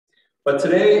But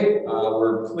today,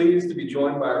 we're pleased to be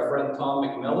joined by our friend Tom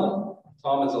McMillan.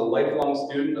 Tom is a lifelong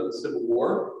student of the Civil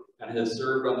War and has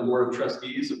served on the Board of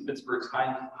Trustees of Pittsburgh's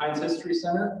Heinz History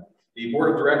Center, the Board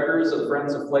of Directors of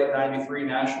Friends of Flight 93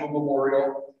 National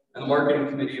Memorial, and the Marketing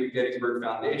Committee of Gettysburg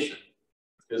Foundation.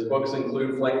 His books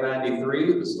include Flight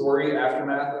 93, The Story,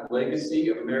 Aftermath, and Legacy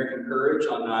of American Courage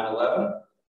on 9/11,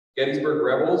 Gettysburg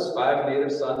Rebels, 5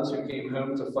 native sons who came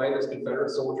home to fight as Confederate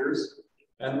soldiers,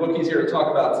 and the book he's here to talk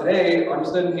about today,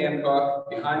 Armistead and Hancock,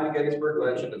 Behind the Gettysburg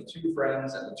Legend of Two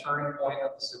Friends at the Turning Point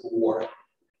of the Civil War.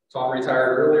 Tom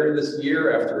retired earlier this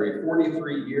year after a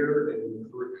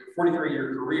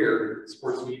 43-year career in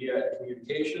sports media and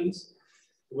communications.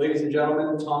 Ladies and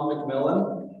gentlemen, Tom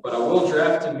McMillan, but I will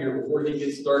draft him here before he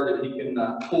gets started. He can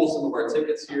pull some of our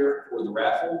tickets here for the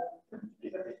raffle.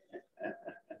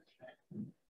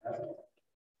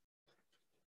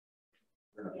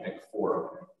 We're going to pick 4 of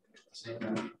them. Same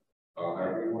number.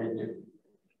 However you want to do.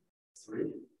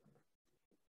 3.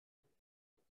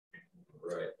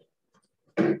 Right.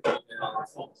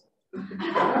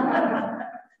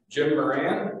 Jim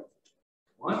Moran.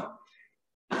 1.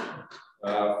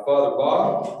 Father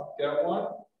Bob, got 1.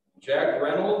 Jack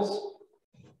Reynolds.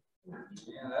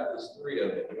 And that was 3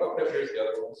 of them. Oh, no, here's the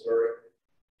other one, sorry.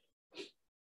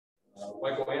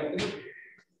 Michael Anthony.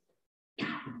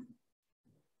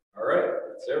 All right,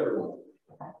 that's everyone.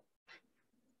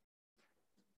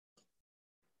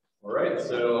 All right,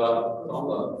 so Tom,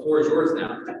 the floor is yours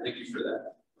now. Thank you for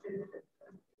that.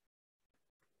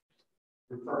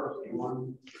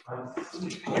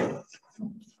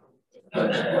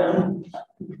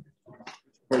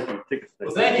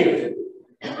 Well, thank you.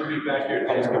 Good to be back here at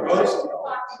Gettysburg Post.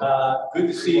 Good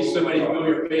to see so many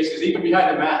familiar faces, even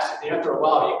behind the mask. After a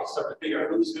while, you can start to figure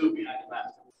out who's who behind the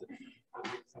mask.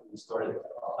 Started.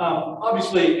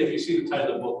 Obviously, if you see the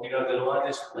title of the book, you know that a lot of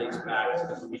this relates back to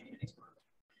the movie Gettysburg.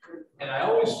 And I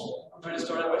always try to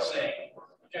start out by saying,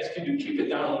 guys, can you keep it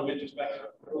down a little bit just back there? I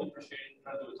really appreciate it.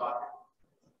 Trying to do the talking.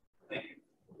 Thank you.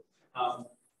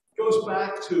 Goes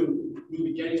back to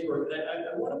movie Gettysburg.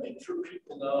 I want to make sure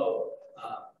people know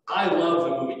I love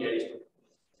the movie Gettysburg.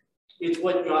 It's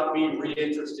what got me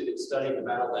reinterested in studying the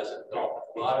battle as an adult.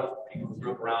 A lot of people who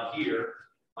grew up around here,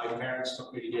 my parents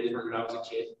took me to Gettysburg when I was a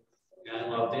kid, and I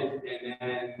loved it. And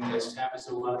then, as happens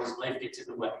to a lot of us, life gets in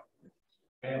the way.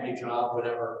 Family, job,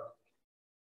 whatever.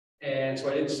 And so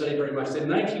I didn't study very much. Then in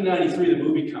 1993, the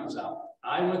movie comes out.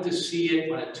 I went to see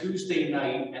it on a Tuesday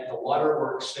night at the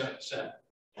Waterworks Center.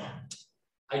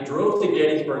 I drove to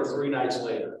Gettysburg 3 nights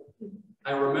later.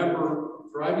 I remember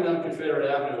driving down Confederate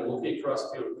Avenue and looking across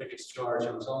the field of Pickett's charge.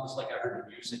 It was almost like I heard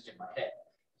the music in my head.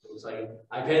 It was like,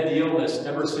 I've had the illness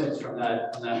ever since from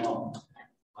that moment.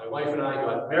 My wife and I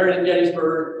got married in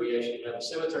Gettysburg. We actually have a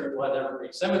cemetery, Blood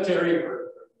Evergreen Cemetery. We're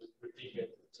deep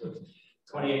into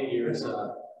 28 years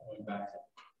going back.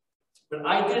 But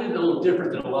I did it a little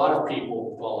different than a lot of people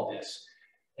who follow this.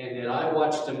 And then I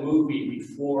watched the movie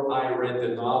before I read the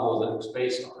novel that it was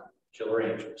based on, Killer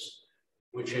Angels,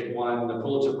 which had won the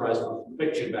Pulitzer Prize for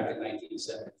fiction back in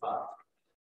 1975.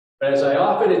 But as I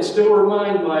often and still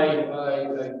remind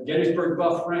my Gettysburg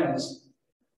buff friends,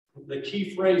 the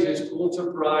key phrase is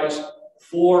Pulitzer Prize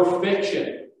for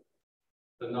fiction.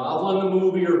 The novel and the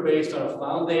movie are based on a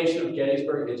foundation of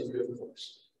Gettysburg history, of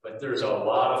course, but there's a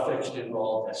lot of fiction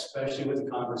involved, especially with the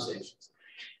conversations.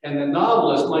 And the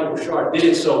novelist, Michael Shaara, did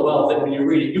it so well that when you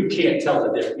read it, you can't tell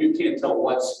the difference. You can't tell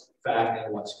what's fact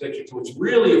and what's fiction. So it's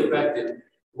really affected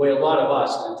the way a lot of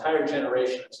us, an entire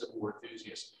generation of Civil War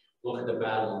enthusiasts, look at the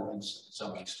battle in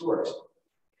some of these stories.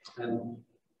 And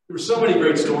there were so many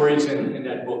great stories in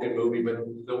that book and movie, but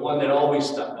the one that always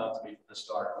stuck out to me from the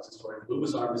start was the story of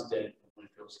Lewis Armistead and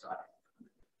Winfield.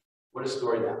 What a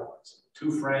story that was.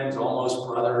 2 friends, almost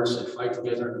brothers, that fight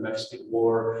together in the Mexican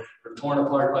War. They're torn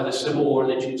apart by the Civil War.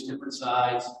 They choose different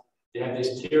sides. They have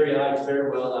this teary-eyed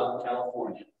farewell out in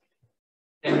California.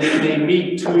 And then they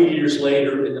meet 2 years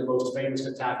later in the most famous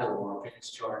attack of the war,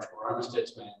 Pickett's charge, where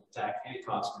Armistead's men attack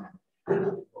Hancock's men,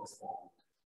 both fall.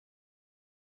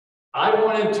 I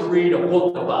wanted to read a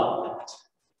book about that.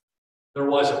 There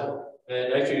wasn't one.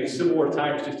 And actually, the Civil War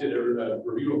Times just did a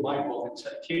review of my book and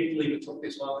said, I can't believe it took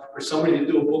this long for somebody to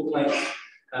do a book length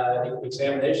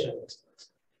examination.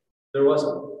 There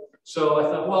wasn't. So I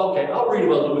thought, well, okay, I'll read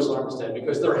about Lewis Armistead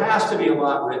because there has to be a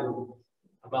lot written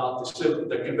about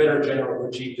the Confederate general who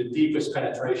achieved the deepest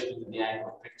penetration into the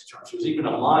angle of Pickett's charge. There's even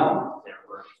a monument there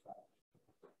where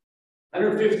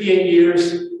 158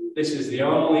 years, this is the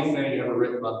only thing ever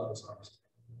written about Lewis Armistead.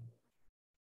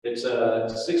 It's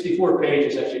 64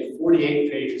 pages, actually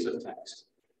 48 pages of text.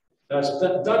 It's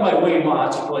done by William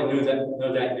Mott. You probably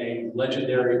know that name.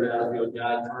 Legendary battlefield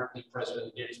guide, currently president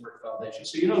of the Gettysburg Foundation.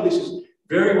 So you know this is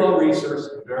very well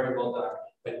researched and very well done.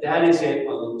 But that is it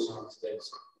on Lewis Armistead's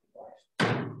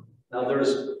life. Now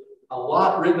there's a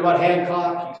lot written about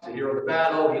Hancock. He's the hero of the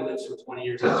battle. He lives for 20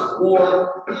 years after the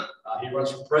war. He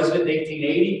runs for president in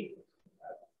 1880.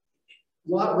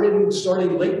 A lot written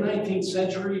starting late 19th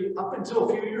century up until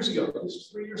a few years ago. This was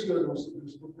 3 years ago. There was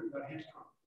a book written about Hancock.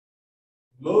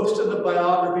 Most of the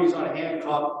biographies on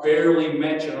Hancock barely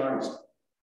mention Armistead.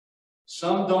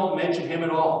 Some don't mention him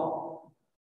at all.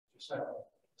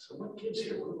 So what gives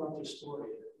here? What about this story?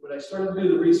 When I started to do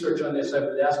the research on this, I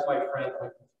would ask my friend, my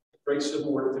great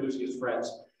Civil War enthusiast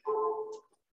friends,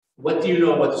 what do you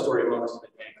know about the story of Armistead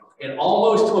and Hancock? And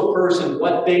almost to a person,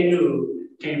 what they knew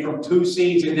came from two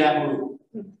scenes in that movie.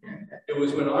 It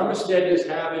was when Armistead is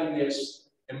having this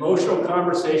emotional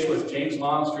conversation with James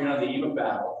Longstreet on the eve of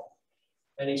battle,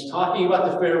 and he's talking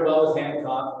about the farewell with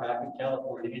Hancock back in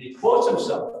California, and he quotes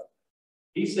himself.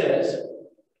 He says,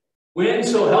 "When,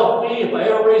 so help me, if I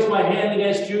ever raise my hand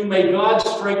against you, may God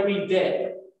strike me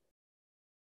dead.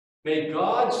 May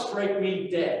God strike me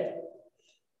dead."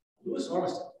 Lewis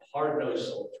Armistead, hard-nosed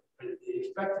soldier, but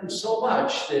it affected him so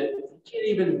much that he can't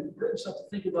even bring himself to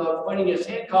think about fighting against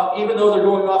Hancock, even though they're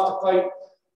going off to fight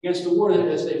against the war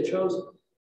as they've chosen.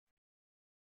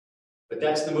 But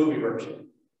that's the movie version.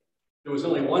 There was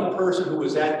only one person who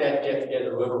was at that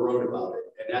get-together who ever wrote about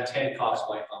it, and that's Hancock's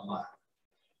wife, Alma.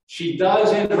 She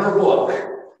does in her book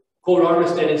quote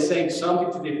Armistead as saying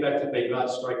something to the effect that may God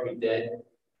strike me dead,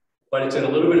 but it's in a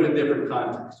little bit of a different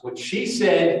context. What she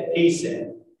said, he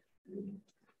said.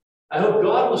 "I hope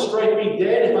God will strike me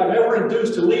dead if I'm ever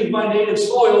induced to leave my native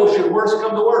soil should worst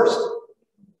come to worst."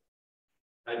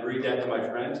 I'd read that to my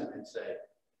friends and I'd say,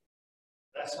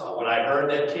 that's not what I heard.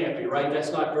 That can't be right.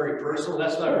 That's not very personal.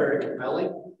 That's not very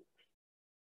compelling.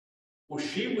 Well,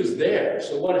 she was there.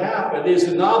 So what happened is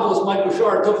the novelist Michael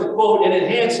Shaara took the quote and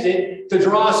enhanced it to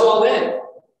draw us all in.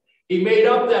 He made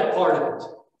up that part of it.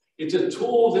 It's a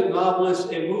tool that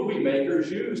novelists and movie makers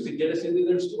use to get us into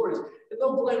their stories. And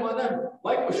don't blame on them.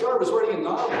 Michael Shaara was writing a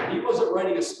novel. He wasn't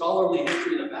writing a scholarly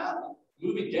history of the battle. The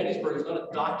movie Gettysburg is not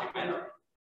a documentary.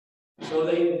 So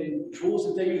the tools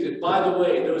that they use it. By the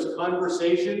way, those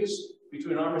conversations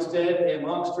between Armistead and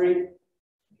Longstreet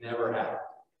never happened.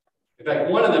 In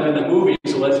fact, one of them in the movie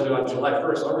is allegedly on July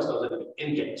 1st, Armistead was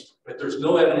in Gettysburg, but there's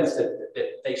no evidence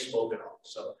that they spoke at all.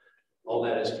 So all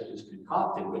that is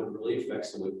concocted, but it really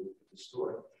affects the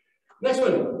story. Next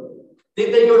one,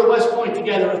 did they go to West Point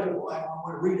together? I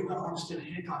want to read about Armistead and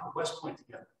Hancock at West Point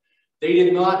together. They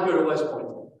did not go to West Point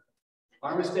together.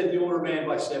 Armistead, the older man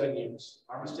by 7 years.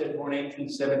 Armistead born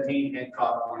 1817,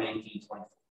 Hancock born 1824.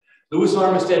 Lewis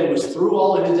Armistead was through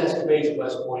all of his escapades at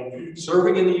West Point,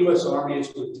 serving in the U.S. Army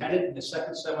as lieutenant in the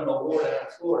 2nd Seminole War down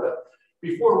in Florida,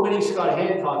 before winning Scott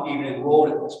Hancock even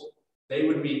enrolled at West Point. They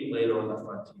would meet later on the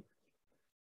frontier.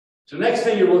 So next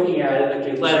thing you're looking at is,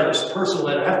 okay, letters, personal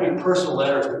letters. There have to be personal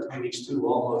letters between these two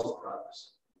almost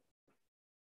brothers.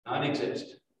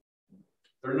 Non-exist.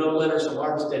 There are no letters from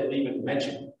Armistead that even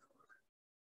mention.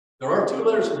 There are 2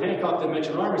 letters from Hancock that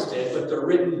mention Armistead, but they're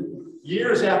written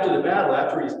years after the battle,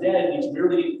 after he's dead. He's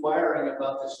merely inquiring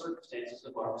about the circumstances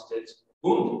of Armistead's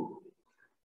wounding.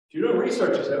 If you do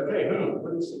research, you say, okay,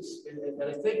 what is this? And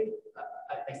I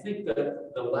think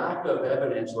that the lack of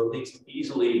evidence, or at least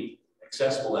easily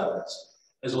accessible evidence,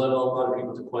 has led a lot of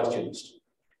people to question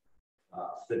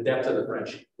the depth of the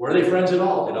friendship. Were they friends at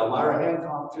all? Did Elmira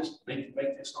Hancock just make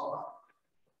this all up?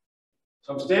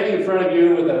 So I'm standing in front of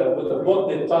you with a book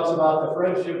that talks about the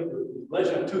friendship, the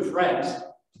legend of 2 friends.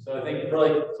 So I think it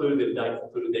probably concluded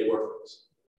that they were friends.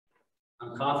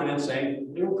 I'm confident in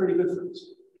saying they were pretty good friends.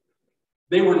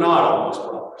 They were not almost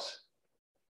brothers.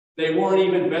 They weren't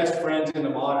even best friends in the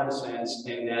modern sense,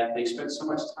 in that they spent so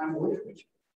much time away from each other.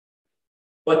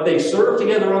 But they served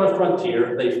together on the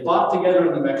frontier. They fought together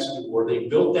in the Mexican War. They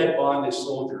built that bond as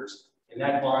soldiers, and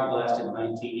that bond lasted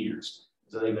 19 years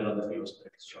until they met on the field of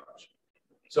Pickett's charge.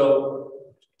 So,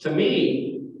 to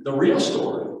me, the real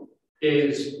story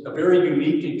is a very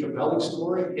unique and compelling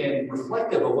story, and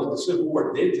reflective of what the Civil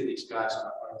War did to these guys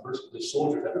on a personal, the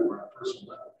soldiers everywhere on a personal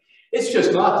level. It's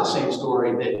just not the same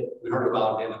story that we heard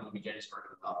about in the movie Gettysburg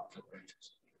about the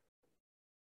Rangers.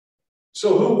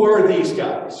 So, who were these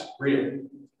guys, really?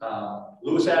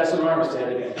 Lewis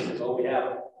Armistead, again, this is all we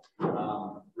have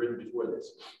written before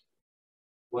this,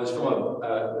 was from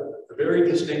a very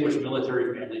distinguished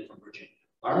military family from Virginia.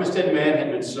 Armistead man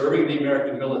had been serving the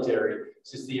American military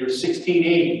since the year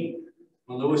 1680,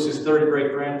 when Lewis's third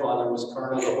great-grandfather was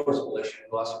colonel of the horse militia in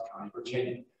Gloucester County,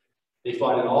 Virginia. They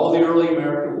fought in all the early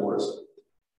American wars.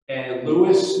 And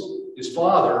Lewis, his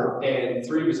father, and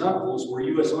three of his uncles were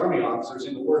U.S. Army officers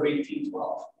in the War of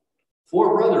 1812.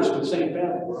 Four brothers from the same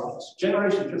family were officers,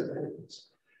 generation just ahead of us.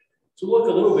 So look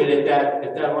a little bit at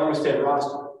that Armistead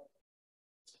roster.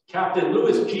 Captain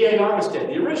Lewis G.A. Armistead,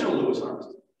 the original Lewis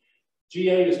Armistead.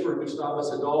 G.A. is for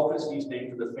Gustavus Adolphus. He's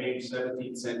named for the famed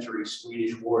 17th century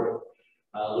Swedish warrior.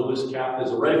 Lewis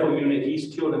captains a rifle unit.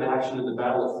 He's killed in action in the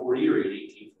Battle of Fort Erie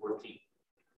in 1814.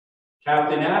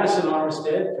 Captain Addison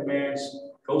Armistead commands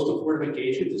coastal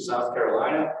fortifications in South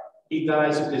Carolina. He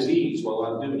dies of disease while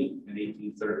on duty in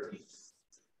 1813.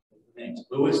 Names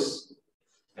Lewis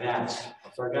and Addison.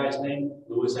 What's our guy's name?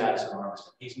 Lewis Addison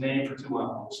Armistead. He's named for two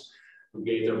uncles who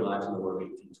gave their lives in the War of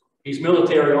 1812. He's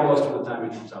military almost from the time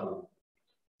he comes out.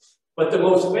 But the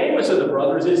most famous of the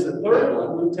brothers is the third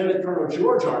one, Lieutenant Colonel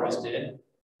George Armistead,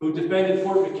 who defended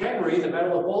Fort McHenry in the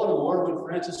Battle of Baltimore when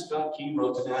Francis Scott Key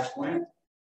wrote the national anthem.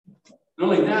 Not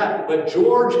only that, but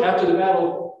George, after the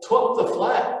battle, took the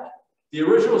flag, the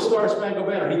original Star Spangled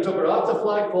Banner. He took it off the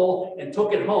flagpole and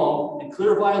took it home in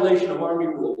clear violation of Army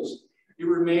rules. It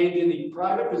remained in the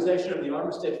private possession of the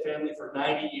Armistead family for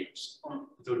 90 years,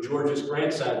 until George's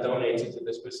grandson donates it to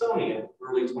the Smithsonian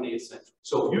early 20th century.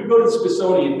 So if you go to the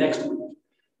Smithsonian next week,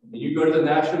 and you go to the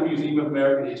National Museum of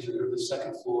American History, or the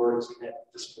second floor, and see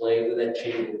that display of that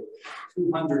chamber,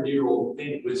 200-year-old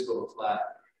thin wisp of a flag,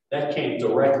 that came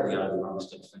directly out of the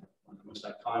Armistead family, one of the most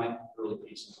iconic early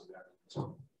pieces of American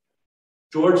history.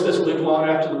 George doesn't live long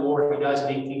after the war. He dies in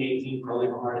 1818, probably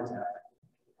of a heart attack.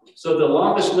 So the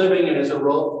longest living and as a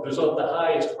result the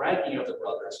highest ranking of the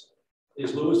brothers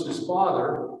is Lewis's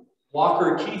father,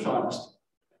 Walker Keith Armistead.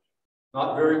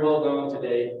 Not very well known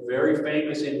today, very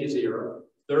famous in his era.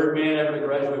 Third man ever to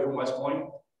graduate from West Point.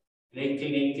 In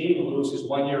 1818, when Lewis is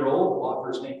 1 year old,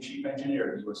 Walker is named chief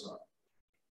engineer of the U.S. Army.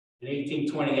 In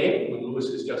 1828, when Lewis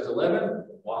is just 11,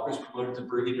 Walker is promoted to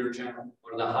brigadier general,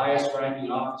 one of the highest ranking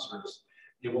officers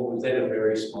in what was then a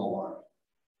very small army.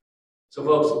 So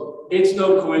folks, it's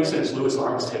no coincidence Lewis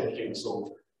Armistead became a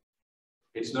soldier.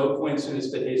 It's no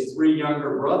coincidence that his three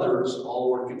younger brothers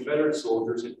all were Confederate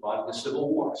soldiers and fought in the Civil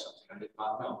War, something I did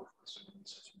not know.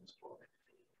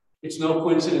 It's no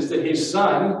coincidence that his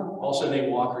son, also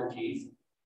named Walker Keith,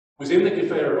 was in the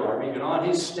Confederate Army and on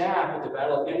his staff at the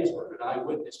Battle of Gettysburg, an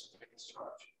eyewitness to Pickett's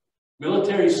charge.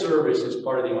 Military service is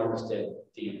part of the Armistead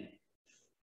DNA.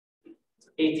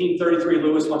 1833,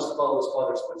 Lewis wants to follow his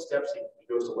father's footsteps. He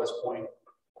goes to West Point.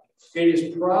 It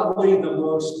is probably the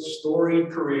most storied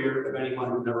career of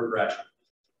anyone who never graduated.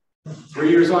 3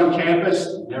 years on campus,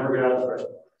 never got out of the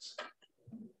freshman class.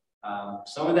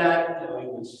 Some of that, he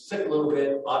was sick a little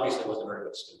bit, obviously wasn't a very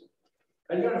good student.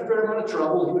 And he got a fair amount of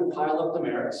trouble. He would pile up the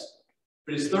merits.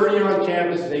 But his third year on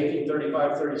campus is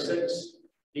 1835-36.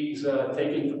 He's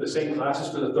taking the same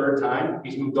classes for the third time.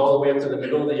 He's moved all the way up to the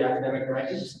middle of the academic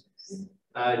rankings.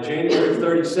 January of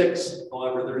 36,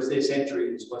 however, there is this entry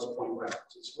in his West Point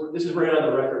records. This is right on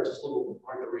the records. It's a little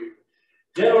hard to read.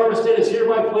 Jet Armistead is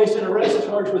hereby placed in arrest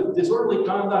charged with disorderly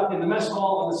conduct in the mess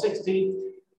hall on the 16th.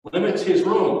 Limits his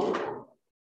room.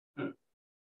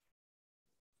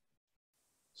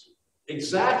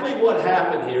 Exactly what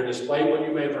happened here, despite what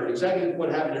you may have heard, exactly what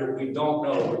happened here, we don't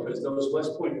know because those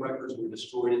West Point records were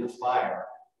destroyed in the fire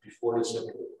before the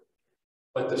Civil War.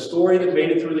 But the story that made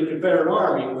it through the Confederate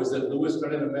Army was that Lewis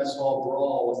got in a mess hall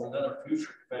brawl with another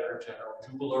future Confederate general,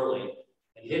 Jubal Early,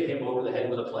 and hit him over the head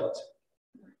with a plate.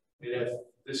 And if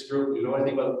this group, you know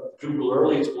anything about Jubal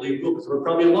Early, it's believable because there were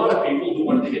probably a lot of people who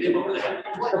wanted to hit him over the head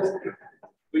with a plate.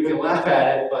 We can laugh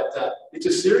at it, but it's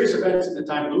a serious event at the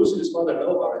time. Lewis and his father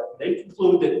know about it. They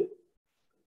conclude that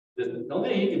the only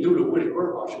thing he can do to avoid a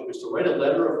court martial is to write a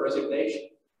letter of resignation.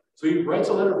 So he writes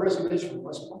a letter of resignation from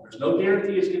West Point. There's no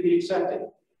guarantee it's going to be accepted.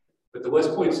 But the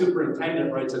West Point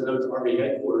superintendent writes a note to Army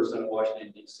headquarters in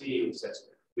Washington, D.C. and says,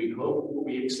 we hope it will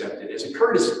be accepted as a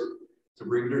courtesy to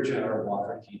Brigadier General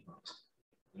Walker Keith.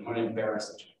 I don't want to embarrass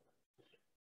the general.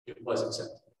 It was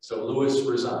accepted. So Lewis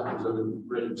resigned. He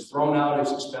was thrown out, he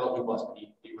was expelled,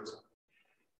 he resigned.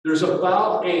 There's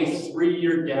about a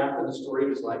 3-year gap in the story of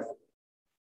his life.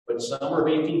 But summer of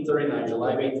 1839,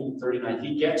 July of 1839,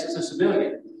 he gets as a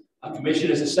civilian a commission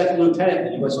as a second lieutenant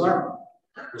in the U.S. Army.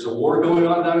 There's a war going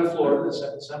on down in Florida, the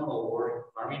Second Seminole War.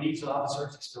 Army needs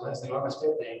officers. He still has the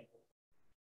Armistead name.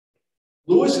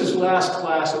 Lewis's last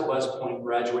class at West Point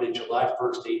graduated July 1st,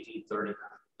 1830.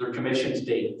 Their commission's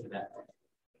dated to that point.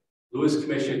 Lewis'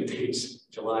 commission dates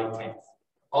July 10th.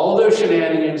 All those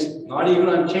shenanigans, not even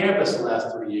on campus the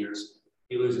last 3 years,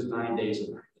 he loses 9 days of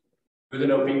life. Good to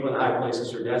know people in high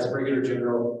places. Your dad's a brigadier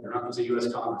general. Your uncle's a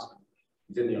U.S. congressman.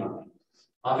 He's in the Army.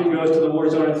 Off he goes to the war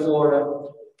zone in Florida.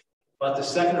 About the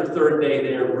second or third day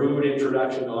there, rude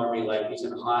introduction to Army life. He's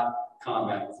in hot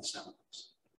combat with the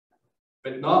Seminoles.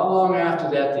 But not long after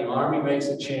that, the Army makes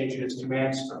a change in its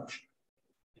command structure.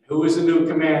 Who is the new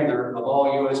commander of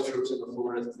all U.S. troops in the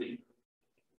Florida Fleet?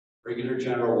 Brigadier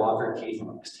General Walker Keith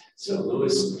Armistead. So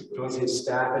Lewis joins his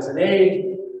staff as an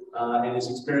aide, and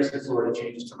his experience in Florida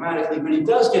changes dramatically, but he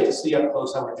does get to see up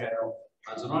close how a general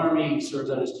as an Army. He serves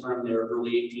out his term there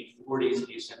early 1840s.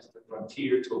 He is sent to the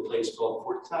frontier to a place called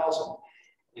Fort Towson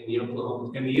in the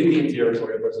Indian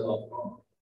Territory of Brazil.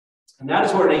 And that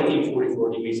is where in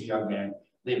 1844 he meets a young man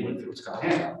named Winfield Scott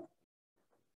Hancock.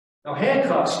 Now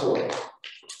Hancock's story,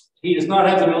 he does not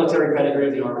have the military pedigree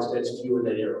of the Armisteads, few in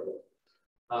that era.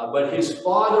 But his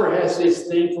father has this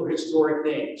thing for historic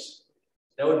names.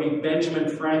 That would be Benjamin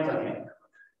Franklin Hancock.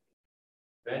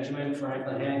 Benjamin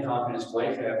Franklin Hancock and his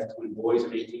wife have twin boys in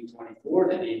 1824.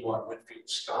 They named one Winfield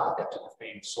Scott, after the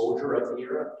famous soldier of the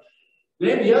era. They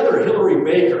named the other Hillary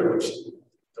Baker, which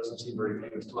doesn't seem very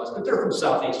famous to us, but they're from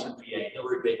southeastern PA.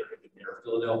 Hillary Baker had been there,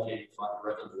 Philadelphia, fought the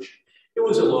Revolution. It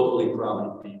was a locally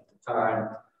prominent name at the time.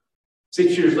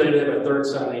 6 years later, they have a third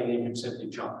son. They named him simply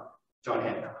John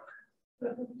Hancock.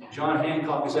 John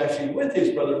Hancock is actually with his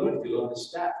brother Winfield on the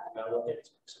staff at the Battle of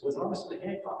Gettysburg. So with Armistead and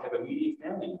Hancock have immediate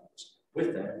family members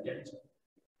with them at Gettysburg.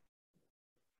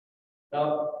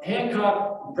 Now,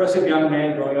 Hancock, impressive young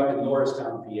man growing up in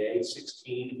Norristown, PA, at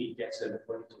 16, he gets it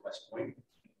according to West Point.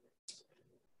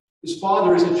 His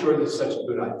father isn't sure this is such a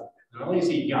good idea. Not only is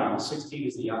he young, 16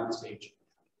 is the youngest age,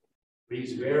 but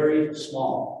he's very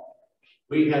small.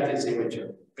 We had this image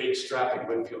of big strapping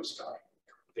Winfield Scott,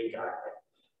 big guy.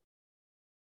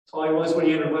 Tall he was when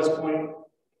he entered West Point,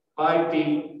 5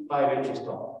 feet, 5 inches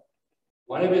tall.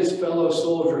 One of his fellow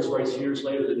soldiers writes years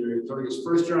later that during his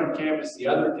first year on campus, the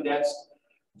other cadets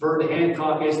referred to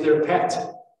Hancock as their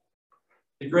pet.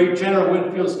 The great General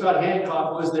Winfield Scott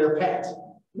Hancock was their pet.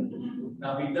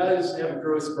 Now he does have a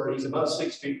growth spurt. He's about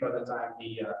 6 feet by the time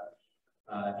he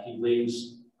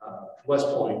leaves West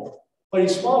Point. But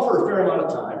he's small for a fair amount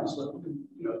of time. He's,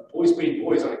 boys being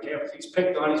boys on a campus. He's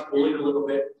picked on, he's bullied a little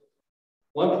bit.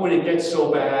 One point it gets so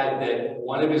bad that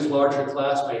one of his larger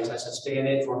classmates has to stand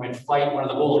in for him and fight one of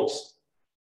the bullies.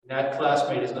 And that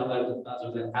classmate is none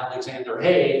other than Alexander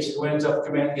Hayes, who ends up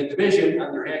commanding a division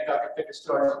under Hancock and Pickett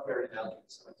starts comparing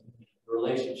elegance. So the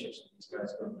relationships with these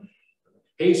guys go.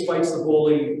 Hayes fights the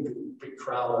bully, big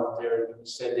crowd out there.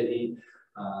 Said that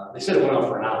they said it went on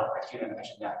for an hour. I can't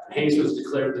imagine that. But Hayes was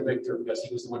declared the victor because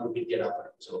he was the one who could get up at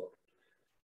him. So,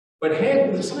 but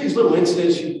some of these little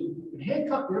incidents,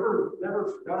 Hancock never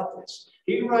forgot this.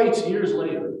 He writes years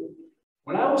later,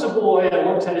 when I was a boy, I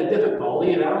once had a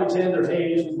difficulty, and Alexander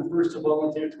Hayes was the first to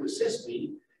volunteer to assist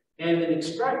me, and in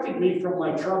extracting me from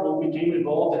my trouble, became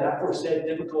involved in aforesaid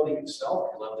difficulty himself.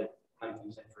 I loved it,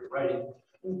 19th century writing.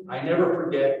 I never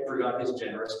forgot his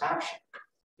generous action.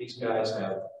 These guys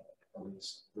have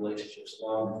these relationships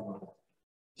long before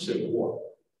the Civil War.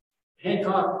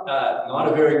 Hancock,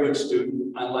 not a very good student.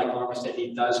 Unlike Armistead,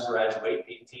 he does graduate,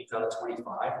 18th out of 25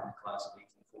 in the class of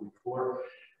 1844.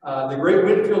 The great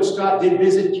Winfield Scott did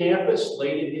visit campus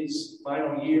late in his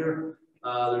final year.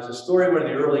 There's a story where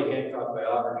the early Hancock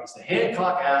biographies, the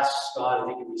Hancock asked Scott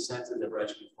if he could be sent to the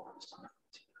regiment for his time.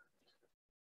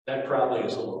 That probably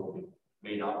is a little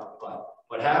made up, but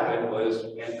what happened was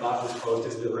Hancock was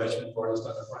posted to the regiment for on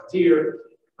the frontier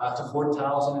to Fort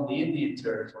Towson in the Indian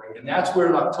Territory. And that's where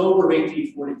in October of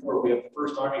 1844, we have the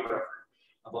first Army record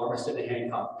of Armistead and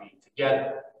Hancock being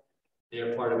together. They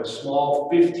are part of a small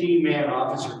 15-man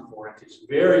officer corps at this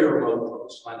very remote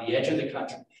post on the edge of the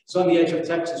country. It's on the edge of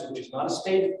Texas, which is not a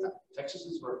state. Texas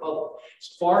is a republic.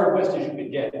 As far west as you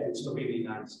could get, it could still be the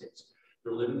United States.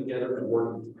 They're living together and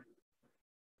working together.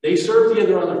 They served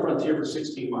together on the frontier for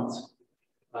 16 months.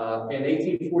 In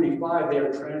 1845, they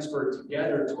are transferred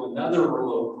together to another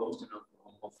remote post in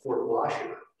Oklahoma, Fort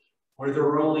Washington, where there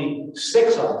were only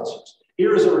 6 officers.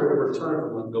 Here is a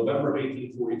return from November of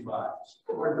 1845. It's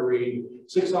hard to read.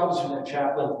 6 officers and a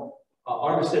chaplain.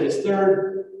 Armistead is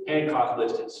 3rd. Hancock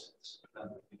listed 6th.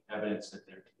 Evidence that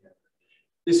they're together.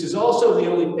 This is also the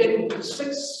only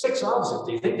six officers.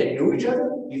 Do you think they knew each other?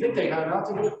 Do you think they hung out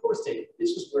together? Of course they did.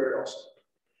 This is where it all started.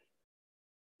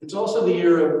 It's also the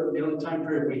year of the only time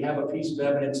period we have a piece of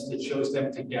evidence that shows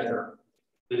them together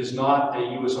that is not a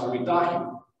U.S. Army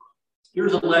document.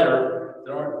 Here's a letter,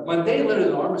 one day letter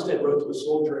that Armistead wrote to a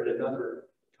soldier at another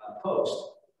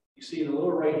post. You see in the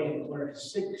lower right-hand corner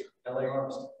his signature, L.A.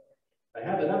 Armistead. I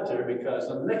have it up there because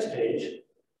on the next page,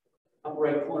 upper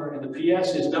right corner in the PS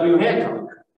is W. Hancock.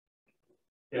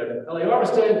 You have L.A.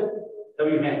 Armistead,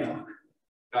 W. Hancock.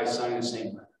 Guys signing the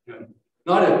same letter.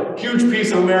 Not a huge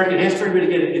piece of American history, but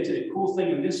again, it's a cool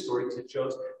thing in this story because it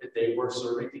shows that they were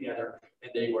serving together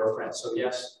and they were friends. So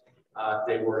yes,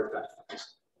 they were in fact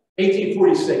friends.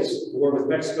 1846, the war with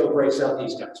Mexico breaks out.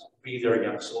 These guys will be there,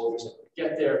 young soldiers. They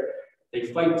get there, they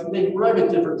fight. They arrive at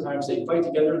different times. They fight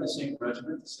together in the same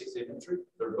regiment, the 6th Infantry.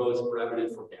 They're both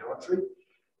breveted for gallantry.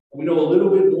 We know a little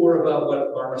bit more about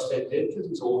what Armistead did because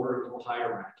he's older and a little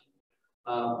higher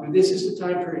ranking. And this is the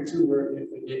time period too where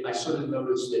I sort of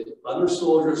noticed that other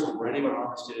soldiers who were writing about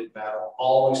Armistead in battle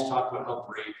always talked about how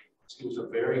brave he was. He was a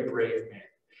very brave man.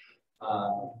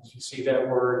 You see that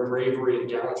word bravery and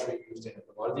gallantry used in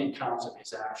a lot of the accounts of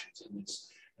his actions in this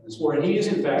war. And he is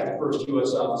in fact the first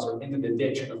U.S. officer into the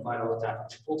ditch in the final attack on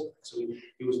Chapultepec. So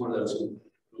he was one of those who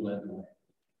led the way.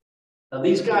 Now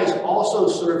these guys also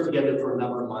served together for a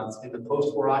number of months in the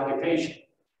post-war occupation.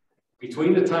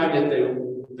 Between the time that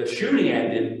the shooting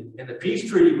ended and the peace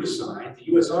treaty was signed, the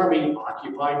U.S. Army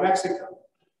occupied Mexico.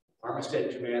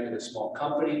 Armistead commanded a small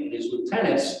company, and his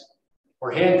lieutenants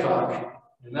were Hancock,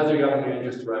 another young man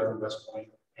just arrived from West Point,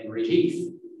 Henry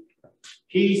Heath.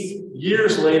 Heath,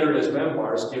 years later in his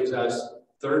memoirs, gives us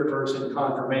third-person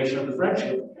confirmation of the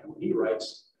friendship. And he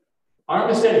writes,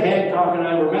 Armistead, Hancock, and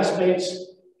I were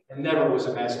messmates, and never was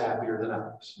a mess happier than I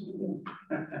was.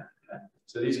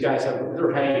 So these guys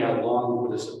they're hanging out long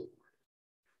with us.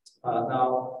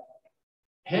 Now,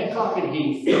 Hancock and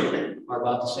Heath are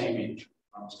about the same age.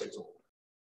 Armistead's older.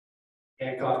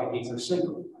 Hancock and Heath are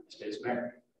single. Armistead's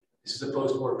married. This is the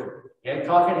post-war period.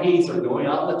 Hancock and Heath are going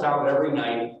out in the town every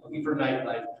night, looking for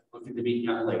nightlife, looking to meet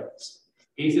young ladies.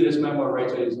 Heath in his memoir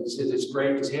writes, he says it's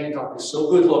great because Hancock is so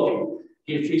good looking.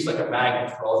 He's like a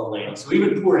magnet for all the ladies. So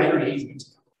even poor Henry Heath meets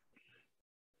him.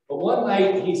 But one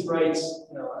night Heath writes,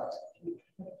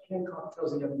 Hancock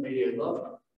tells the young lady, I love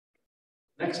her.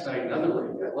 Next night, another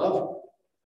lady, I love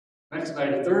her. Next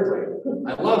night, a third lady,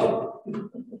 I love her.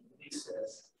 He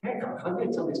says, Hancock, I'm going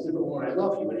to tell these different women I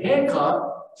love you. And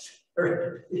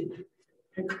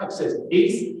Hancock says,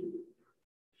 Heath,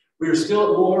 we are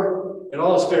still at war, and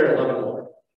all is fair in love and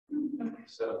war.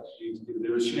 So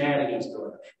there was shenanigans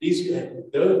going on.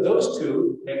 Those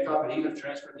two, Hancock and Heath, have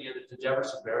transferred to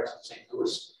Jefferson Barracks in St.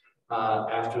 Louis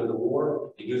after the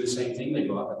war. They do the same thing. They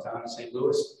go up in town in St.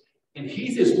 Louis. And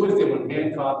Heath is with him when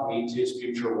Hancock meets his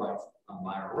future wife,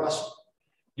 Myra Russell.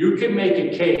 You can make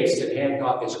a case that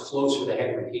Hancock is closer to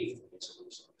Henry Heath than it's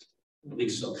Lewis Armistead, at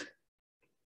least socially.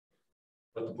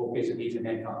 But the book isn't Heath and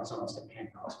Hancock, it's Armistead and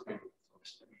Hancock.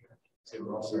 So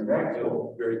we're also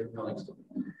very compelling story.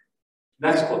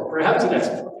 Next book, perhaps the next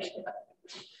book.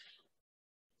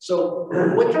 So,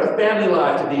 what kind of family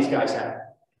life did these guys have?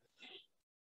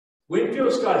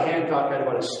 Winfield Scott Hancock had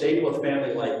about as stable a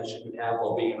family life as you could have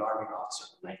while being an army officer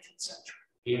in the 19th century.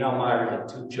 He and Myra had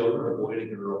 2 children, a boy and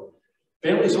a girl.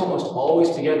 Families almost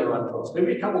always together on post.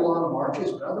 Maybe a couple long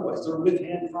marches, but otherwise they're with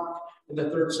Hancock in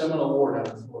the Third Seminole War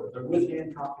down in Florida. They're with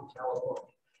Hancock in California.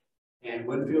 And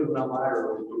Winfield and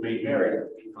Myra remained married at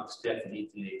Hancock's death in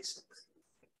 1886.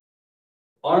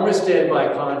 Armistead,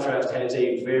 by contrast, has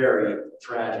a very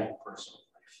tragic personal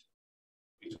life.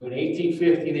 Between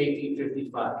 1850 and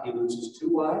 1855, he loses 2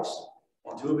 wives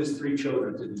and 2 of his 3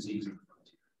 children to disease and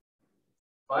frontier.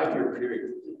 5-year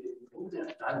period. What would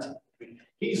that done to him?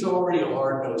 He's already a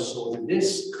hard-nosed soldier.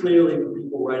 This clearly, the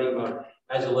people writing about,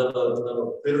 has a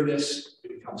little bitterness.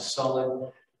 It becomes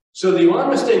sullen. So the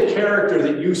Armistead character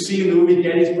that you see in the movie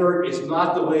Gettysburg is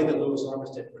not the way that Lewis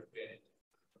Armistead would have been.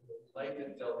 Life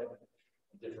had dealt him a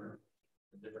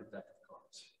different deck of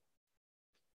cards.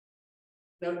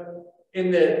 Now,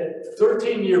 in the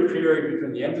 13-year period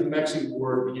between the end of the Mexican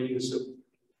War and the beginning of the Civil War,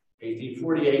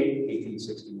 1848,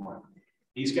 1861,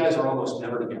 these guys are almost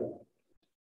never together.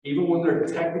 Even when they're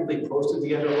technically posted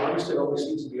together, Armistead always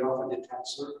seems to be offered detached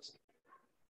service.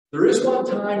 There is one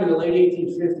time in the late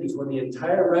 1850s when the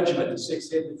entire regiment, the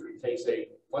 6th Infantry, takes a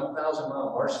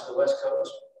 1,000-mile march to the West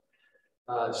Coast,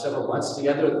 several months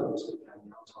together.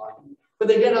 But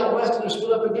they get out west and they're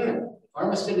split up again.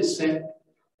 Armistead is sent.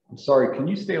 I'm sorry, can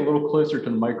you stay a little closer to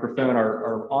the microphone?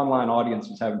 Our online audience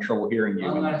is having trouble hearing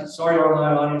you. Sorry,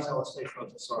 online audience, I will stay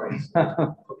close. Sorry.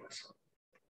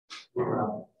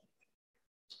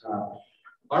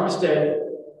 Armistead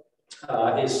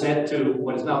is sent to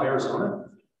what is now Arizona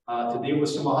to deal with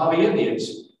some Mojave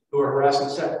Indians who are harassing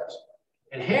settlers.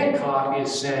 And Hancock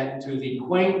is sent to the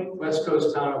quaint west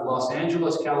coast town of Los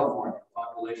Angeles, California,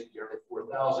 population nearly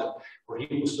 4,000, where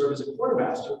he will serve as a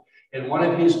quartermaster. And one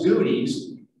of his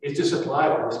duties is to supply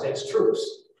Armistead's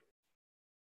troops.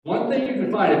 One thing you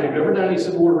can find, if you've ever done any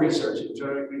Civil War research,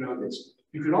 you know this,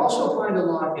 you can also find a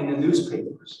lot in the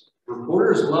newspapers.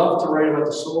 Reporters love to write about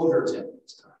the soldiers at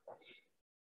this time.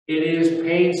 It is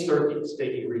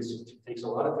painstaking research. It takes a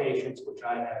lot of patience, which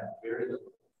I have very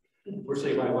little.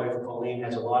 Fortunately, my wife, Pauline,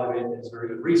 has a lot of it and is a very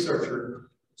good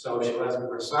researcher, so she'll ask me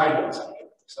for assignments.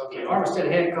 So, okay, Armistead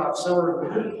and Hancock,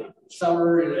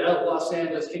 summer in Los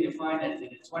Angeles, can you find anything?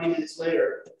 And 20 minutes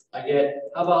later, I get,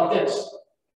 how about this?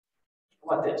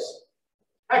 How about this?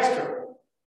 Extra.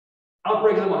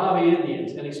 Outbreak of the Mojave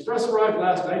Indians. An express arrived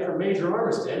last night from Major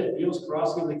Armistead at Beals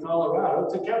Crossing, the Colorado,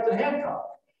 to Captain Hancock.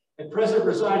 And President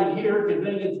residing here,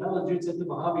 conveying intelligence at the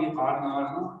Mojave, on and on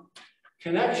and on.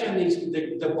 Connection,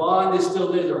 the bond is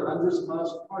still there. They're hundreds of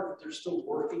miles apart, but they're still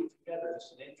working together.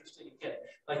 It's an interesting, again,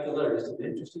 like the letter, it's an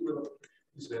interesting little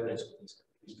piece of evidence with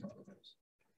these couple of things.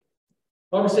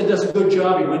 Armistead does a good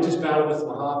job. He wins his battle with the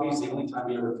Mojave. It's the only time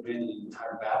he ever commanded an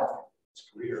entire battle in his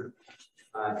career.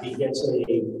 He gets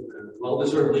a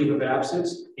well-deserved leave of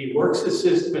absence. He works the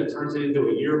system and turns it into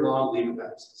a year-long leave of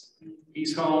absence.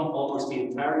 He's home almost the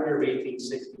entire year of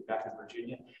 1860 back in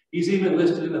Virginia. He's even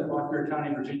listed in the Faulkner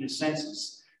County, Virginia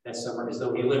census that summer as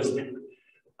though he lives there.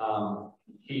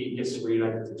 He gets to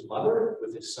reunite with his mother,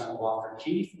 with his son Walker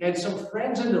Keith, and some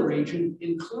friends in the region,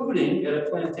 including at a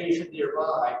plantation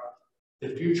nearby, the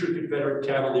future Confederate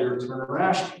Cavalier Turner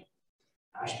Ashby.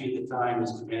 Ashby at the time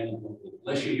was commanding the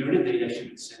militia unit. They actually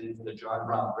been sent in for the John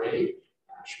Brown raid.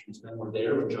 Ashby's men were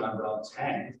there when John Brown was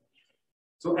hanged.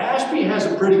 So Ashby has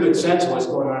a pretty good sense of what's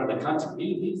going on in the country.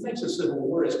 He thinks a civil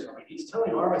war is coming. He's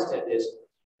telling Armistead this.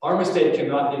 Armistead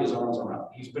cannot get his arms around.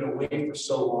 He's been away for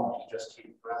so long, he just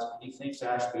can't grasp it. He thinks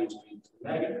Ashby is being too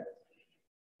negative.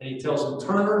 And he tells him,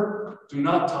 Turner, do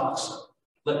not talk so.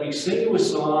 Let me sing you a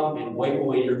song and wipe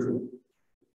away your gloom.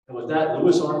 And with that,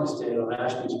 Lewis Armistead on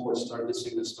Ashby's porch started to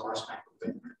sing the Star Spangled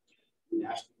Banner. And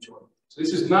Ashby joined. So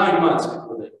this is 9 months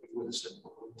before the Civil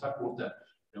War. We'll talk about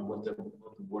what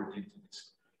the war did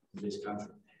to this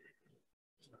country.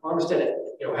 Armistead,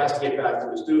 has to get back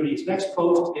to his duties. Next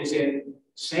post is in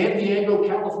San Diego,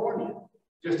 California,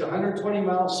 just 120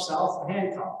 miles south of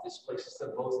Hancock. This place is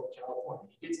both in California.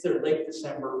 He gets there late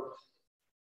December.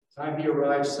 Time he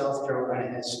arrives, South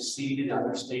Carolina has seceded.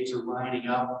 Other states are lining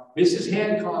up. Mrs.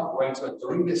 Hancock writes that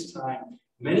during this time,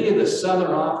 many of the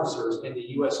Southern officers in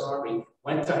the U.S. Army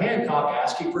went to Hancock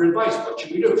asking for advice. What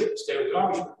should we do? Should we stay with the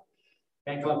Army?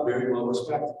 Hancock very well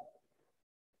respected.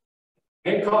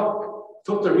 Hancock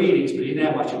took the readings, but he didn't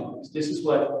have much advice. This is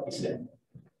what he said.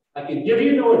 I can give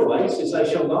you no advice, as I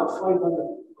shall not fight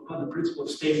upon the principle of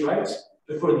state rights,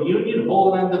 but for the Union,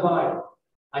 whole and undivided.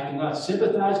 I cannot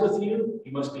sympathize with you.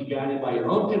 You must be guided by your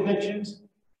own convictions,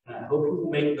 and I hope you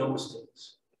will make no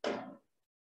mistakes.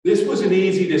 This was an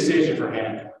easy decision for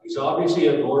Hancock. He's obviously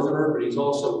a Northerner, but he's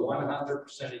also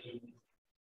 100% a Union.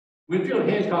 Winfield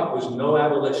Hancock was no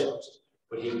abolitionist,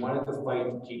 but he wanted to fight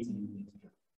to keep the Union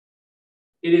together.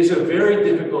 It is a very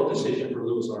difficult decision for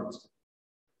Lewis Armistead.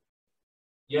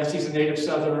 Yes, he's a native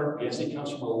Southerner. Yes, he comes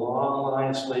from a long line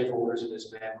of slaveholders in his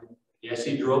family. Yes,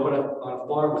 he grew up on a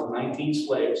farm with 19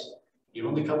 slaves. He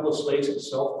owned a couple of slaves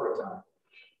himself for a time.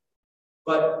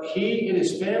 But he and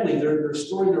his family, their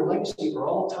story, their legacy are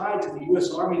all tied to the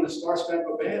U.S. Army and the Star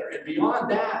Spangled Banner. And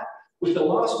beyond that, with the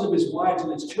losses of his wives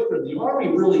and his children, the Army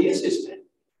really is his thing.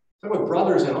 Talk about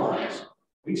brothers in arms.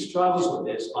 He struggles with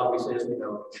this, obviously, as we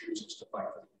know, he chooses to fight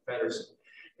for the Confederacy.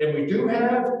 And we do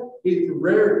have,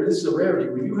 this is a rarity,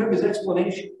 we do have his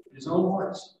explanation in his own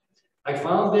words. I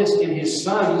found this in his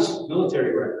son's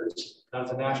military records down at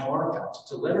the National Archives.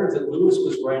 It's a letter that Lewis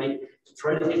was writing to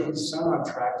try to get his son on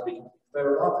track to become a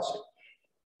Confederate officer.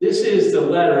 This is the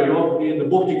letter. In the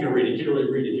book you can read it. You can't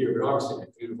really read it here, but obviously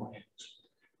it's beautiful hands.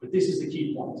 But this is the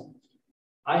key point.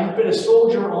 I have been a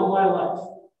soldier all my life.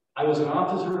 I was an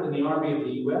officer in the Army of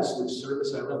the U.S., which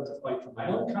service I left to fight for my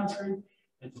own country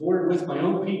and for and with my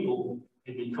own people,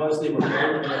 and because they were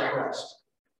brave and oppressed.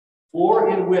 For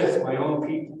and with my own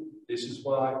people. This is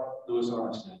why Lewis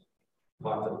Armistead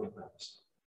fought for the Confederacy.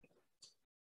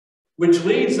 Which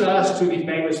leads us to the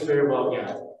famous farewell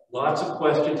gathering. Lots of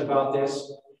questions about this.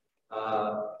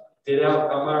 Did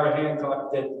Elmira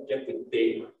Hancock get the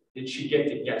date? Did she get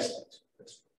the guest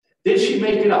list? Did she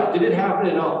make it up? Did it happen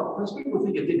at all? Most people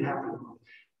think it didn't happen at all.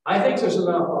 I think there's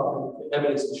enough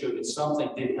evidence to show that something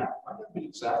did happen. I don't know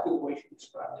exactly the way she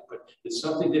described it, but that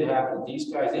something did happen.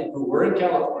 These guys who were in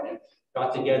California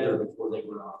got together before they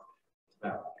went off.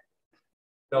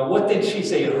 Now, what did she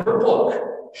say? In her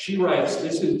book, she writes,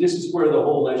 this is where the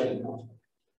whole legend comes from.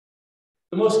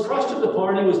 The most crushed of the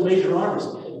party was Major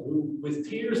Armistead, who, with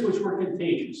tears which were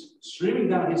contagious, streaming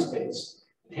down his face,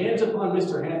 hands upon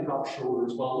Mr. Hancock's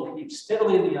shoulders, while looking him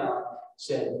steadily in the eye,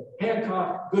 said,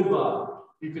 Hancock, goodbye.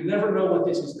 You can never know what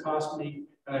this has cost me,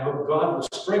 and I hope God will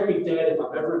strike me dead if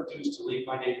I'm ever induced to leave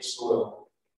my native soil.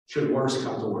 should worst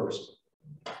come to worst.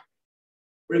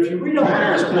 But if you read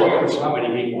O'Hara's book, which not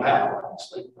many people have,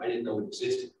 honestly, I didn't know it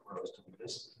existed before I was doing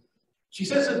this, she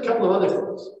says a couple of other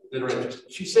things that are interesting.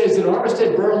 She says that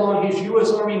Armistead brought along his U.S.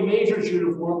 Army Major's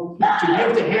uniform to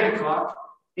give to Hancock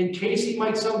in case he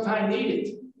might sometime need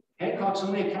it. Hancock's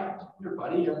on the account. Here,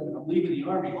 buddy, I'm leaving the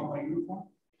Army. You want my uniform?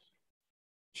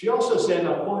 She also said, and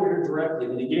I'll quote her directly,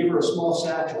 that he gave her a small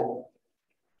satchel,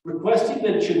 requesting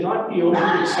that it should not be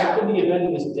opened except in the event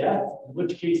of his death, in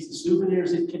which case the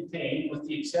souvenirs it contained, with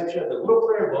the exception of the little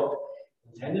prayer book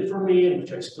intended for me and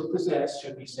which I still possess,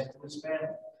 should be sent to his family.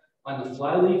 On the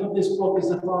flyleaf of this book is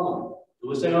the following: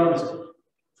 Lewis Armistead,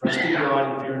 trust in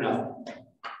God and fear nothing.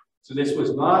 So this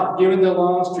was not given to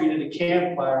Longstreet at a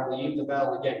campfire on the eve of the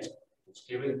Battle of Gettysburg. It was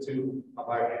given to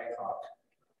by Hancock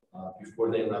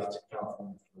before they left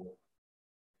California.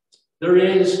 There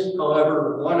is,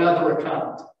 however, one other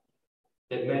account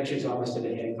that mentions Armistead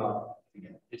and Hancock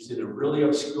again. It's in a really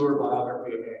obscure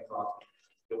biography of Hancock.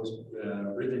 It was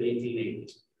written in the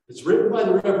 1880s. It's written by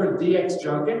the Reverend D.X.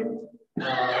 Junkin,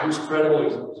 who's credible.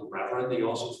 He was a reverend. He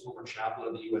also was former chaplain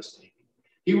of the U.S. Navy.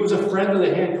 He was a friend of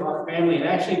the Hancock family and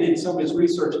actually did some of his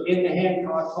research in the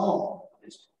Hancock home.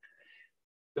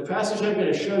 The passage I'm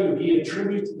going to show you, he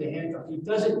attributes to Hancock. He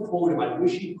doesn't quote him. I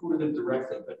wish he quoted him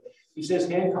directly, but he says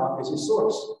Hancock is his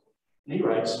source. And he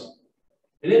writes,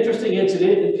 an interesting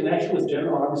incident in connection with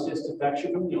General Armistead's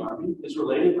defection from the Army is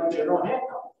related by General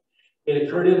Hancock. It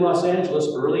occurred in Los Angeles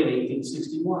early in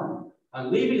 1861.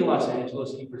 On leaving Los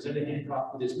Angeles, he presented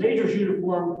Hancock with his major's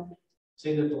uniform,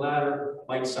 saying that the latter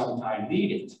might sometime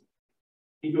need it.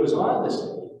 He goes on to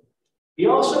say, he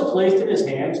also placed in his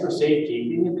hands for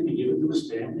safekeeping and to be given to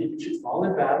his family if he should fall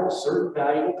in battle certain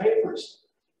valuable papers.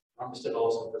 Armistead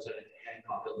also presented to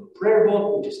Hancock a little prayer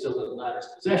book, which is still in the latter's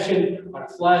possession, on a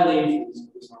flyleaf.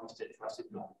 Armistead trusted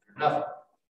God for nothing.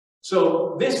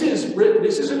 So this is written.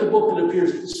 This is in a book that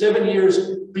appears 7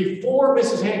 years before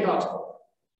Mrs. Hancock's book.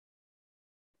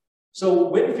 So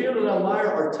Winfield and Elmira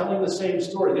are telling the same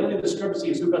story. The only discrepancy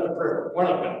is who got the prayer book. One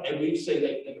of them, and we say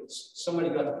that somebody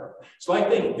got the prayer book. So I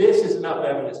think this is enough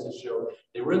evidence to show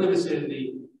they were in the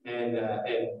vicinity and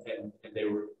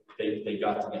they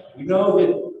got together. We know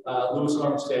that Lewis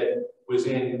Armistead was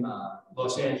in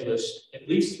Los Angeles at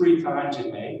least 3 times in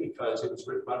May because it was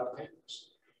written about in the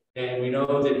papers. And we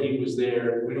know that he was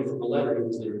there. We know from the letter he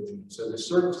was there in June. So the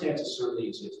circumstances certainly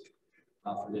exist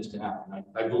for this to happen.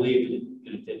 I believe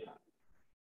that it did happen.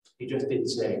 He just didn't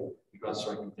say he got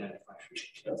striking dead.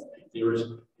 The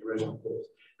original quotes.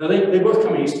 Now they both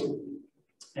come east,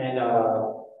 and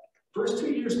first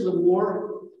 2 years of the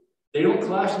war, they don't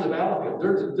clash in the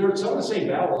battlefield. They're some of the same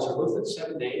battles. They're both at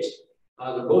 7 days.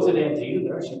 They're both at Antietam.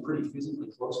 They're actually pretty physically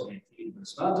close to Antietam. But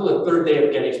it's not until the 3rd day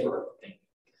of Gettysburg.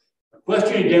 The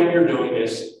question again when you're doing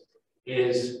this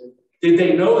is, did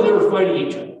they know they were fighting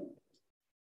each other?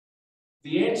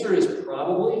 The answer is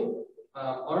probably.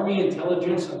 Army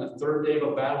intelligence on the 3rd day of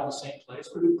a battle in the same place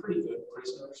would have been pretty good.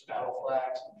 Prisoners, battle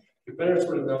flags. Confederates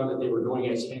would have known that they were going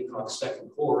against Hancock's 2nd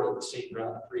Corps on the same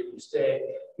ground the previous day.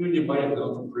 Union might have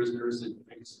known from prisoners that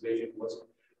Pickett's division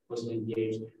wasn't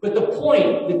engaged. But the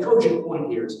point, the cogent point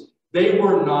here is they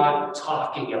were not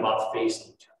talking about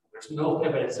facing each other. There's no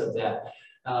evidence of that.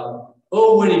 Oh,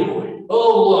 Winnie boy.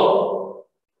 Oh, low.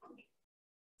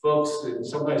 Folks,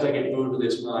 sometimes I get booed with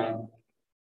this line.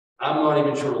 I'm not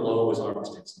even sure Low was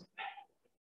Armistead's name.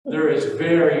 There is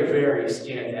very, very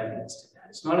scant evidence to that.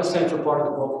 It's not a central part of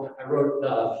the book. I wrote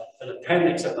an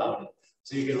appendix about it,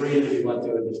 so you can read it if you want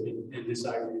to and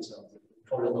decide for yourself.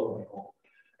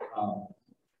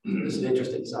 This is an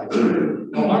interesting side.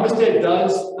 Now, Armistead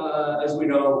does, as we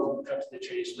know, cut to the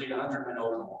chase, lead 100 men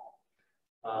over the wall.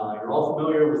 You're all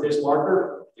familiar with this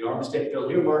marker. The Armistead Field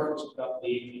New marker was put up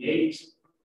in the 1880s.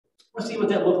 Let's see what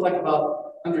that looked like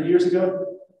about 100 years ago.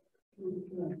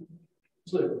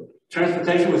 So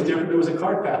transportation was different. There was a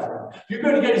cart path around. If you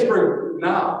go to Gettysburg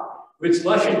now, if it's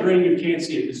lush and green, you can't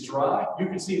see it. If it's dry, you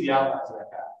can see the outlines of that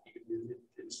path.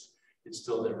 It's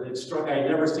still there. It's struck. I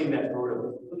had never seen that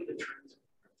photo. Look at the trees.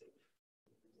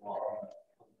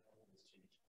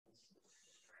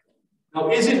 Now,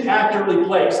 is it accurately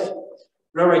placed?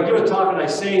 Remember, I give a talk and I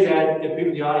say that, and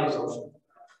people in the audience also.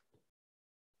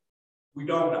 We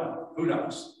don't know. Who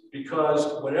knows?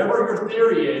 Because whatever your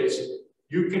theory is,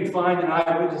 you can find an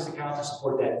eyewitness account to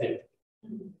support that theory.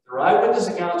 There are eyewitness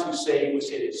accounts who say he was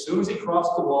hit as soon as he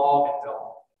crossed the wall and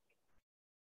fell.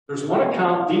 There's one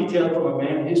account detailed from a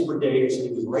man in his brigade who said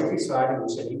he was right beside him, who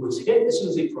said he was hit as soon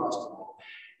as he crossed the wall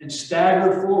and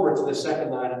staggered forward to the 2nd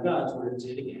line of guns where he was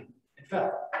hit again and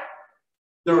fell.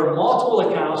 There are multiple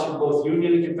accounts from both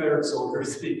Union and Confederate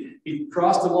soldiers. He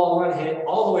crossed the wall unhit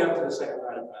all the way up to the second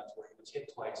line of defense, where he was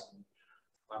hit twice and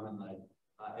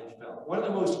and fell. One of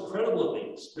the most credible of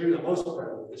these, maybe the most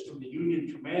credible, is from the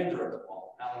Union commander of the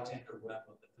wall, Alexander Webb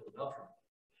of the Philadelphia,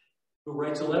 who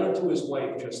writes a letter to his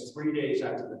wife just 3 days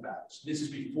after the battle. So this is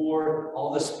before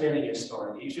all the spinning is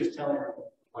started. He's just telling her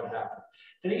what happened.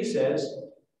 And he says,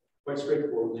 quite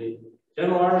straightforwardly,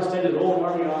 General Armistead, an old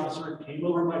Army officer, came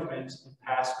over my fence and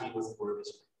passed me with word of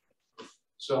his name.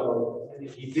 So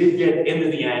he did get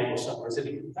into the angle somewhere. So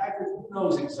in fact, who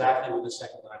knows exactly where the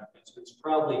second line of fence, but it's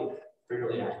probably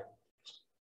fairly accurate.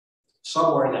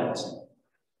 Somewhere in that vicinity.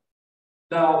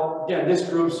 Now, again, this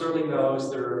group certainly knows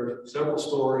there are several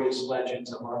stories,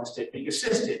 legends of Armistead being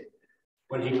assisted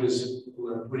when he was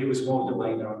wounded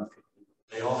laying there on the field.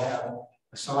 They all have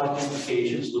Masonic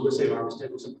implications. Lewis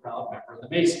Armistead was a proud member of the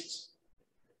Masons.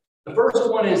 The first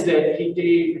one is that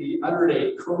he uttered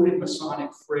a coded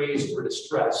Masonic phrase for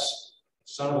distress,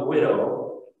 son of a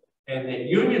widow, and that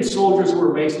Union soldiers who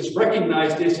were Masons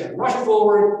recognized this and rushed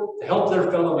forward to help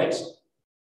their fellow Masons.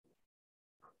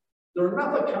 There are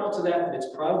enough accounts of that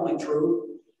it's probably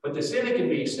true, but the cynic in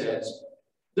me says,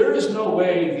 there is no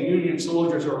way the Union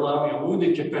soldiers are allowing a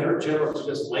wounded Confederate general to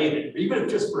just lay there, even if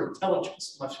just for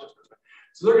intelligence, much less.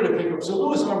 So they're going to pick up. So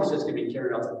Lewis Armistead is going to be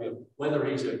carried out to the field, whether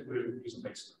he's a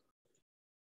Mason.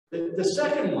 The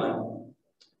second one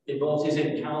involves his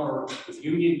encounter with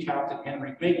Union Captain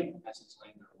Henry Bingham, as it's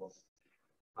named there.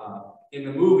 In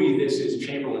the movie, this is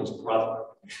Chamberlain's brother.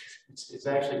 It's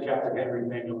actually Captain Henry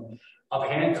Bingham of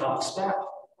Hancock's staff.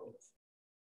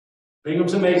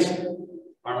 Bingham's a Mason.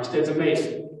 Armistead's a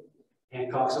Mason.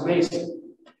 Hancock's a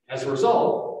Mason. As a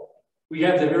result, we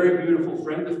have the very beautiful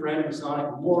friend-to-friend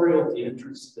Masonic memorial at the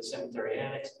entrance to the cemetery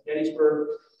annex in Gettysburg.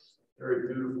 Very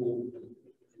beautiful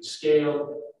in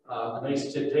scale. The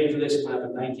Masons had paid for this in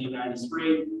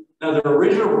 1993. Now, the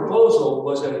original proposal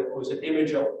was an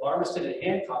image of Armistead and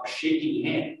Hancock shaking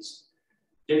hands.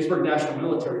 Gettysburg National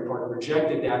Military Park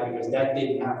rejected that because that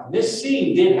didn't happen. This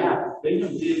scene did happen.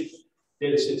 Bingham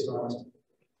did assist Armistead.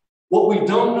 What we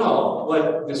don't know,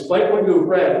 but despite what you've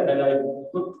read, and I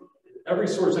looked at every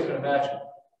source I can imagine,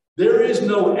 there is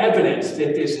no evidence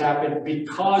that this happened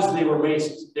because they were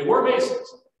Masons. They were Masons.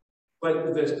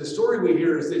 But the story we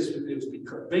hear is this: it was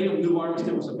because Bingham knew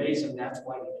Armistead was a Mason, that's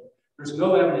why he did it. There's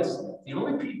no evidence. The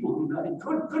only people who know it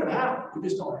could have happened, we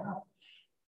just don't have.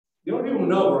 The only people who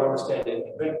know were Armistead and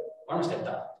Bingham. Armistead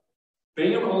died.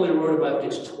 Bingham only wrote about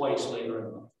this twice later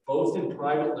in life, both in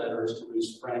private letters to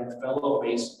his friend, fellow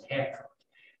Mason Hancock.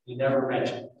 He never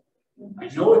mentioned it. I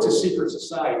know it's a secret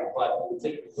society, but I would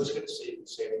think it was going to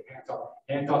say it. Hancock.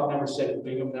 Hancock never said it.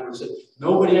 Bingham never said it.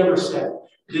 Nobody ever said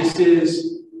it.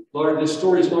 This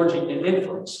story is largely an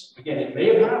inference. Again, it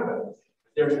may have happened,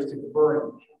 but they're just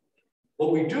inferring.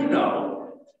 What we do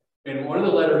know, in one of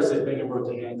the letters that Bingham wrote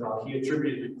to Hancock, he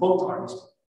attributed a quote to Armistead,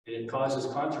 and it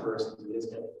causes controversy to this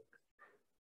day.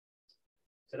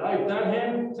 Said, I've done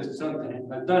him,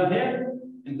 I've done him,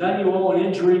 and done you all an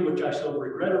injury which I shall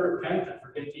regret or repent. I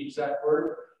forget the exact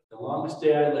word. The longest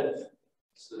day I live.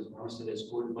 So Armistead is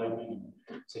quoted by Bingham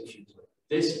 6 years later.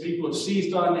 This people have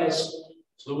seized on this.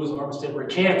 So Lewis Armistead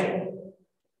recanted.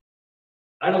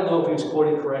 I don't know if he was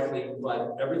quoted correctly,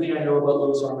 but everything I know about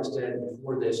Lewis Armistead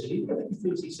before this, and even a few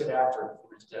things he said after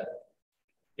before his death,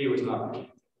 he was not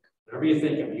recanted. Whatever you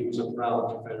think of him, he was a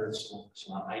proud Confederate soldier.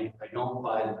 So I don't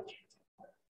buy the recanting.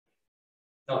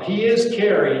 Now, he is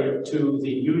carried to the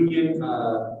Union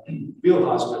Field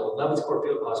Hospital, 11th Corps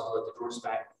Field Hospital at the George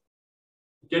Spack.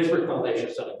 The Gettysburg Foundation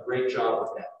has done a great job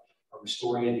with that,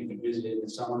 restoring it. You can visit it in the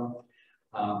summer.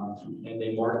 And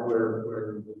they mark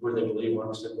where they believe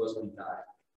Armistead was when he died.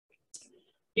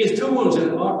 He has 2 wounds in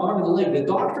the arm and the leg. The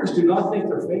doctors do not think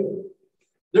they're fatal.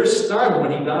 They're stunned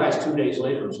when he dies 2 days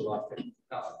later. It's a lot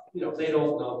fatal. They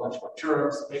don't know much about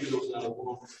germs. Maybe there was another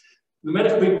wound. The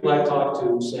medical people I talked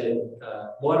to said,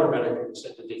 water medical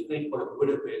said that they think what it would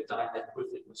have been died that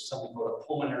quickly was something called a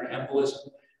pulmonary embolism,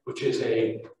 which is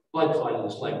a blood clot in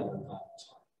his leg.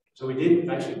 So he didn't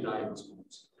actually die of his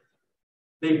wounds.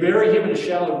 They bury him in a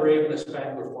shallow grave in the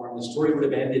Spangler farm. The story would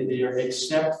have ended there,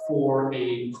 except for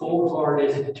a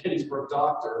cold-hearted Gettysburg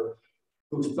doctor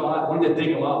who wanted to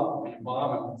dig him up and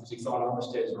bomb him because he thought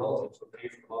Armistead's relatives would pay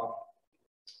for the bomb.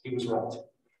 He was right.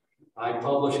 I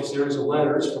published a series of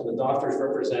letters from the doctor's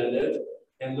representative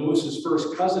and Lewis's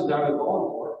first cousin down in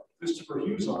Baltimore, Christopher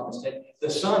Hughes Armistead, the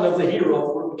son of the hero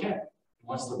of Fort McHenry. He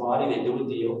wants the body, they do a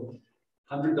deal.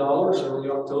 $100 early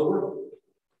October.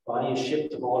 Body is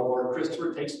shipped to Baltimore.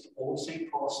 Christopher takes it to Old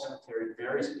St. Paul Cemetery,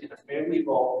 buries it in a family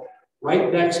vault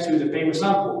right next to the famous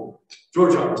uncle,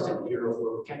 George Armistead, the hero of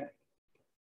Fort McHenry.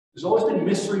 There's always been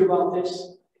mystery about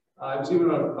this. I was even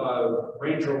on a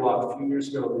ranger walk a few years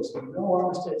ago. They said, no,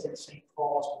 Armistead's at St.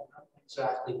 Paul's, but not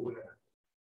exactly where.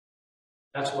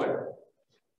 That's where.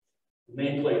 The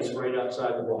nameplate's right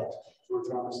outside the walls. George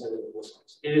Armistead and Lewis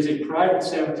Armistead. It is a private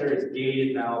cemetery. It's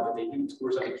gated now, but they do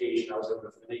tours on occasion. I was able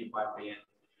to make my way in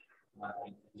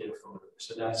and get a photo.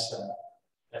 So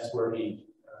that's where he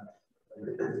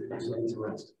was laid to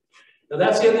rest. Now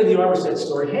that's the end of the Armistead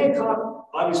story. Hancock,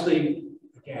 obviously,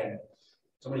 again,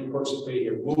 somebody quotes the fate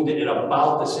here, wounded at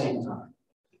about the same time.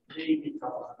 Maybe a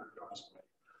couple hundred yards away.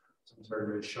 Someone's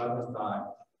very shot in the thigh.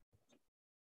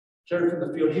 Carried from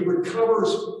the field. He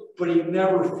recovers, but he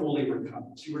never fully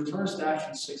recovers. He returns to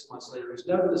action 6 months later. He's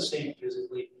never the same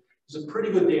physically. It was a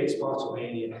pretty good day at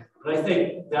Spotsylvania, but I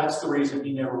think that's the reason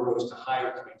he never rose to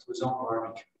higher command, to his own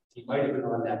army. He might have been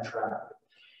on that track.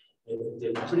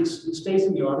 He stays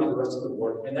in the army the rest of the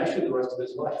war, and actually the rest of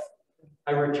his life.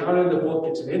 I recounted in the book.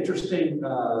 It's an interesting,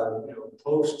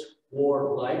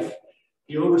 post-war life.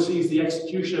 He oversees the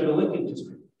execution of the Lincoln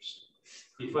conspirators.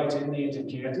 He fights Indians in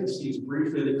Kansas. He's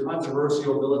briefly the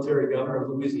controversial military governor of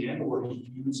Louisiana, where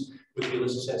he feuds with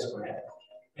Ulysses S. Grant.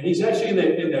 And he's actually in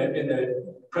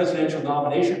the presidential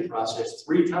nomination process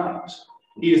 3 times.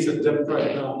 He is the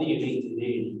Democratic nominee in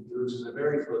 1880. He loses a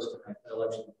very close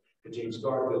election to James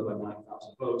Garfield by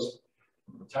 9,000 votes.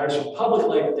 Retires from public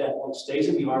life at that point, stays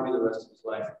in the army the rest of his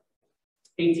life.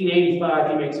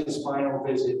 1885, he makes his final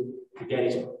visit to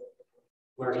Gettysburg,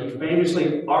 where he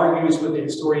famously argues with the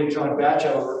historian John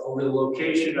Batchelor over the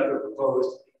location of the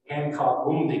proposed Hancock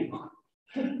wounding line.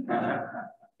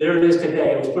 There it is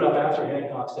today. It was put up after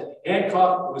Hancock's death.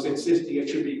 Hancock was insisting it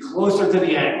should be closer to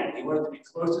the angle. He wanted to be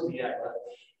closer to the angle.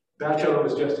 Batchelor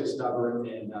was just as stubborn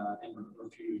and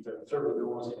refused. Certainly there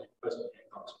wasn't any question of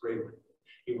Hancock's bravery.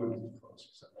 He wanted to be closer.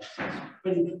 So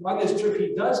but on this trip,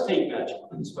 he does take Batchelor,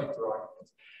 despite their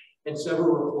arguments, and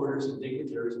several reporters and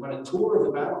dignitaries went a tour of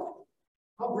the battlefield.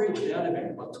 How great would that have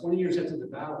been? About 20 years after the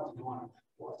battle, to go on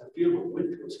the field with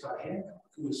Winfield Scott Hancock,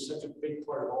 who was such a big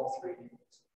part of all 3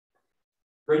 units.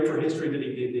 Great for history that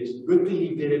he did this. Good thing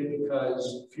he did it,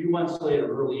 because a few months later,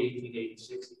 early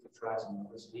 1886, he contracts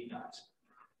illness and he dies.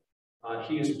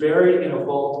 He is buried in a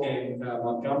vault in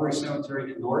Montgomery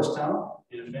Cemetery in Norristown,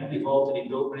 in a family vault that he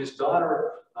built when his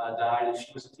daughter died and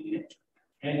she was a teenager.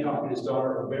 Hancock and his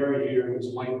daughter are buried here.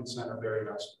 His wife and son are buried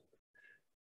elsewhere.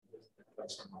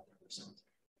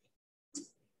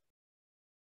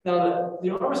 Now, the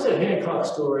Armistead-Hancock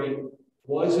story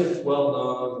wasn't well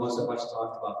known, wasn't much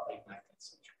talked about late 19th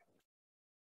century.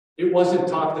 It wasn't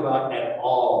talked about at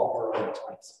all early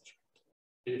 20th century.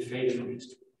 It faded from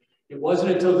history. It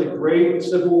wasn't until the great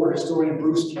Civil War historian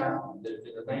Bruce Kaplan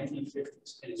in the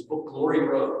 1950s, in his book Glory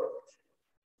Road,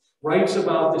 writes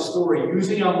about the story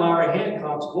using Elmira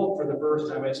Hancock's book for the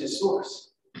first time as his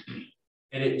source.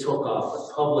 And it took off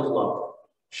with public love.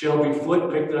 Shelby Foote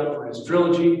picked it up for his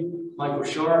trilogy. Michael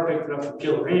Shaara picked it up for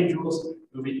Killer Angels.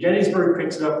 Movie Gettysburg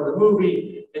picks it up for the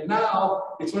movie. And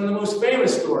now it's one of the most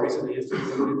famous stories in the history of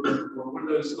the movie, or one of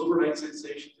those overnight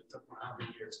sensations that took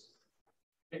 100 years.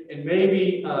 And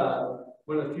maybe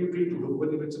one of the few people who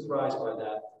wouldn't have been surprised by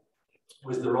that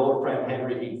was their old friend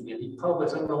Henry Heath. And he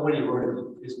published, I don't know when he wrote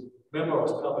it, his memoir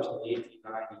was published in the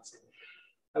 1890s.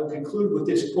 I will conclude with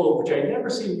this quote, which I never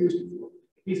seen used before.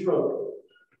 Heath wrote,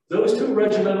 "Those 2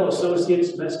 regimental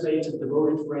associates, messmates, and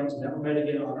devoted friends never met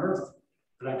again on earth,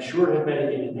 but I'm sure have met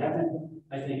again in heaven.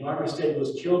 I think Armistead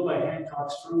was killed by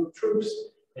Hancock's troops,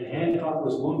 and Hancock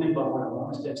was wounded by one of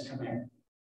Armistead's command."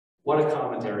 What a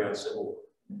commentary on Civil War.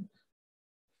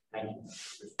 Thank you.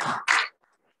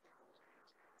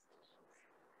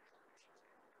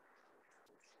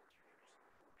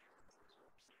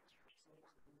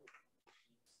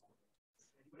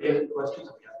 Any questions?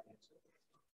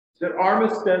 Did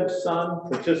Armistead's son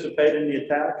participate in the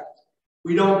attack?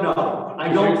 We don't know.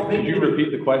 I don't think. Could you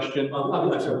repeat the question?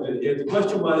 I'm sorry. The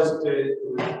question was,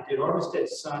 did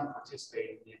Armistead's son participate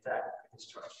in the attack at his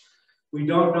charge? We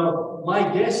don't know.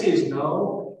 My guess is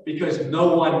no, because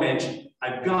no one mentioned it.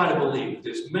 I've got to believe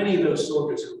there's many of those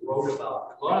soldiers who wrote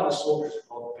about it. A lot of the soldiers in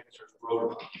all the pictures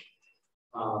wrote about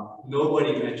it.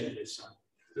 Nobody mentioned his son.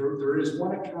 There is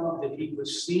one account that he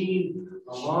was seen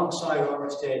alongside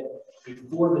Armistead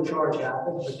before the charge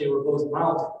happened, but they were both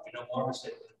mounted.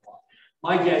 Armistead was one.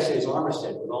 My guess is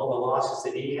Armistead, with all the losses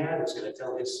that he had, was going to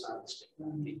tell his son to stay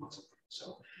down. He wasn't.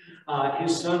 So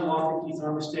his son, Walker Keith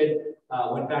Armistead,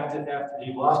 went back to, after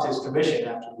he lost his commission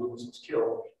after Lewis was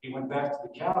killed, he went back to the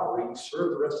cavalry, he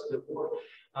served the rest of the war,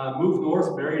 moved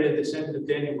north, married a descendant of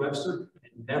Daniel Webster,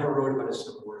 and never wrote about his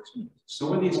Civil War. stories.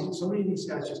 So many of these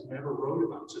guys just never wrote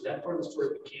about it. So that part of the story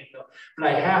we can't know. But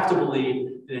I have to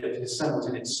believe that if his son was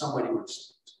in it, somebody would have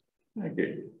seen it. I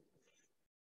agree.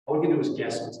 All we can do is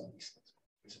guess what's in these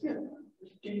things. Yeah.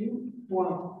 Do you want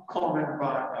to comment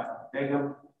about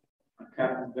Bingham,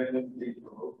 Captain Bingham, the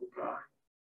local guy?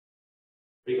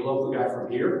 Being a local guy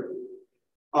from here.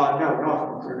 No, not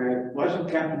from Grenada. Wasn't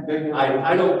Captain Bingham?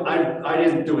 I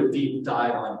didn't do a deep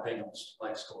dive on Bingham's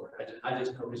life story. I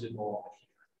just know he's involved.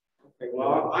 Okay,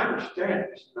 well, I understand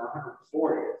it's the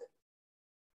 140th.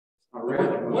 I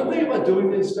read One thing about doing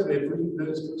this stuff,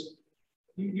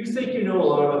 you think you know a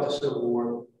lot about the Civil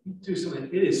War. You do something,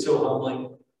 it is so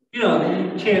humbling. You know,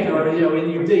 you can't,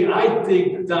 and you dig, I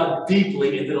dig down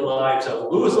deeply into the lives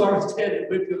of Lewis Armistead and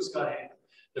Winfield Scott Hancock.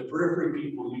 The periphery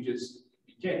people, you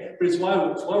can't. But it's why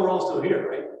we're all still here,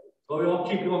 right? So we all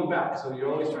keep going back. So you're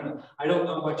always trying to, I don't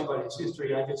know much about his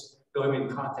history. I just know I'm in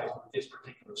contact with this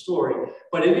particular story.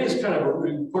 But it is kind of an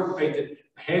important fact that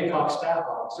Hancock staff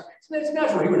officer, it's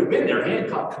natural he would have been there.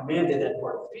 Hancock commanded that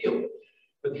part of the field,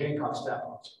 but the Hancock staff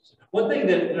officers. One thing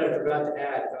that I forgot to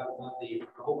add on the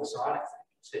whole Masonic thing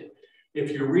is that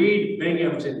if you read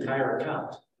Bingham's entire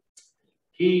account,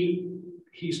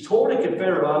 he's told a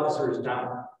Confederate officer is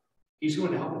down. He's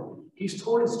going to help him. He's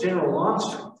told it's General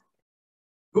Longstreet,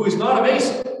 who is not a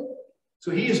Mason.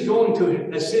 So he is going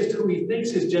to assist who he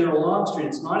thinks is General Longstreet.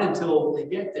 It's not until they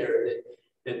get there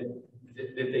that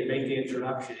they make the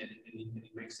introduction and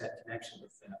he makes that connection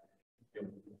with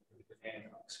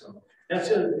Hancock. So that's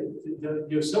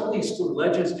some of these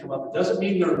legends come up. It doesn't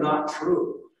mean they're not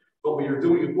true. But when you're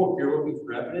doing a book, you're looking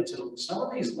for evidence. And some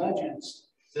of these legends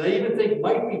that I even think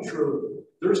might be true,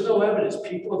 there's no evidence.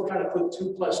 People have kind of put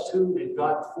 2 + 2 and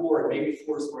got 4, and maybe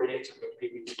 4 is the right answer, but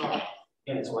maybe it's not.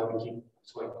 And it's why we keep.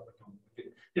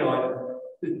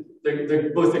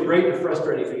 Both the great and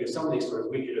frustrating thing is some of these stories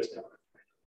we could just never.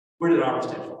 Where did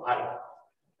Armistead fall? I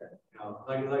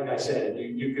don't know. Like I said,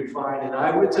 you can find an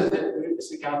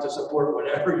eyewitness account to support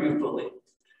whatever you believe.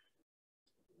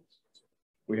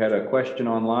 We had a question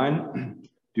online.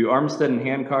 Do Armistead and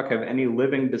Hancock have any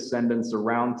living descendants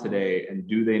around today, and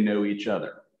do they know each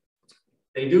other?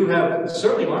 They do have,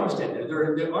 certainly Armistead.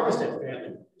 The Armistead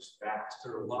family is vast.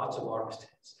 There are lots of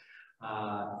Armisteads.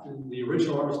 The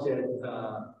original Armistead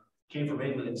came from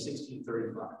England in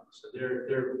 1635. So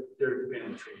their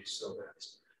family tree is so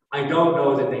vast. I don't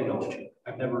know that they know each other.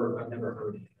 I've never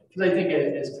heard of it. Because I think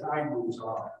as time moves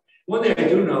on. One thing I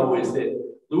do know is that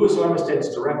Lewis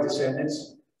Armistead's direct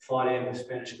descendants fought in the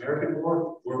Spanish-American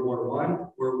War, World War I,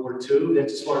 World War II.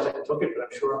 That's as far as I took it, but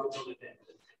I'm sure up until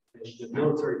the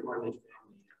military part of the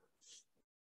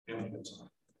family goes on.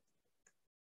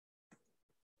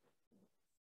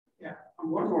 Yeah,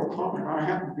 one more comment. I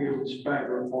happened to be with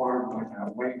Spangler Farm when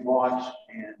Wayne Watts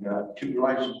and 2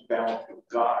 licensed battlefield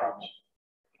guides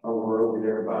were over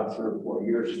there about 3 or 4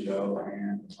 years ago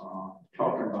and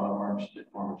talking about Armistead.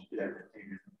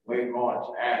 And Wayne Watts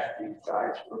asked these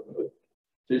guys for the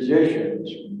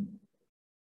physicians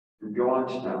from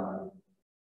Johnstown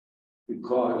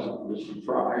because of the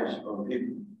surprise of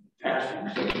him passing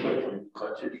so quickly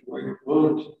because his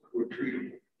wounds were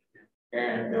treatable.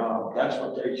 And that's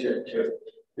what they said too.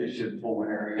 They said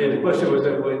pulmonary. And the question was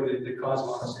that the cause of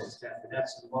Armistead's death. And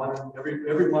that's modern,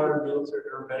 every modern military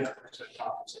or medical person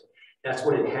said that's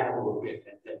what it had a little bit.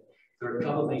 That there are a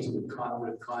couple of things that would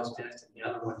have caused death, and the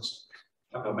other ones,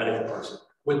 I'm a medical person,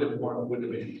 wouldn't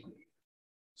have been.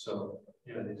 So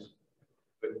yeah,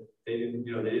 but they didn't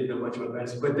know much about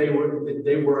medicine, but they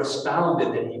were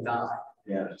astounded that he died.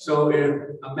 Yeah. So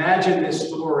imagine this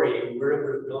story where it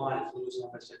would have gone if Lewis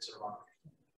Armistead survived.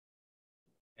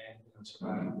 And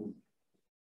survived.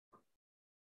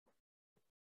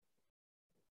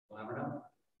 We'll never know.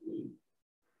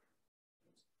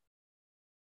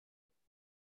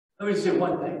 Let me say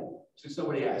one thing. So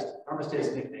somebody asked,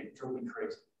 Armistead's nickname drove me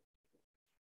crazy.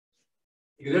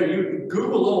 You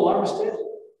Google Little Armistead,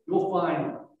 you'll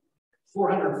find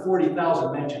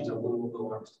 440,000 mentions of Little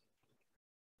Armistead.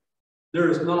 There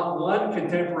is not one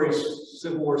contemporary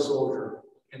Civil War soldier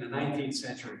in the 19th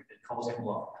century that calls him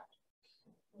Low.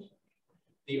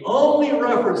 The only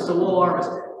reference to Little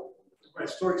Armistead, from a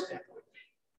historic standpoint,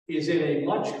 is in a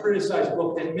much criticized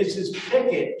book that Mrs.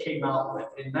 Pickett came out with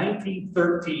in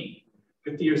 1913,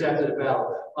 50 years after the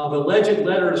battle, of alleged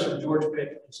letters from George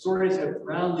Pickett. Historians have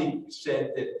roundly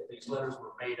said that these letters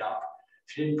were made up.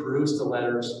 She didn't produce the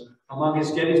letters. Among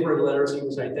his Gettysburg letters, he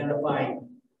was identifying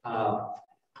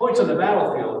points on the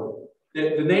battlefield,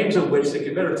 the names of which the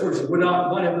Confederate soldiers would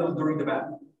not have known during the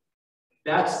battle.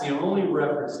 That's the only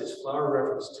reference, this flower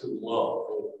reference to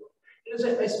Low. As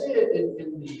I say it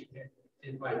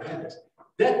in my appendix,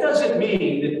 That doesn't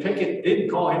mean that Pickett didn't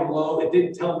call him low and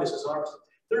didn't tell Mrs. Armistead.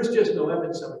 There's just no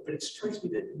evidence of it, but it strikes me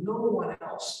that no one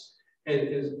else,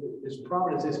 as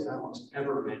prominent as this guy was,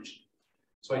 ever mentioned.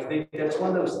 So I think that's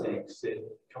one of those things that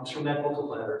comes from that book of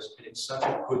letters, and it's such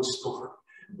a good story.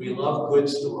 We love good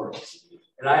stories.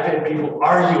 And I've had people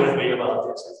argue with me about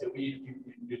this. I said,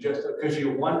 you just, because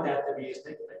you want that to be a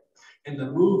nickname. And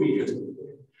the movie just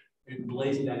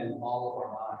emblazoned that in all of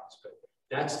our minds. But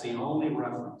that's the only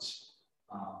reference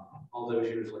all those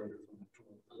years later from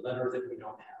a letter that we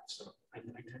don't have. So I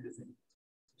tend to think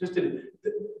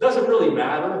it doesn't really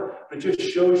matter, but it just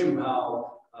shows you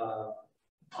how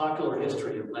popular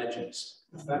history and legends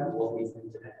affect what we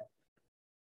think today.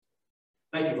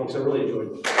 Thank you, folks. I really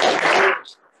enjoyed it.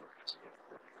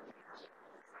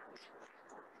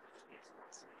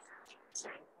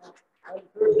 I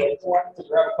encourage everyone to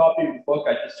grab a copy of the book.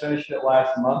 I just finished it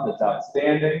last month. It's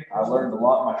outstanding. I learned a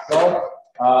lot myself.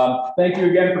 Thank you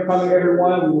again for coming,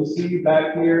 everyone. We will see you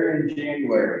back here in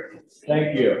January.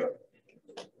 Thank you.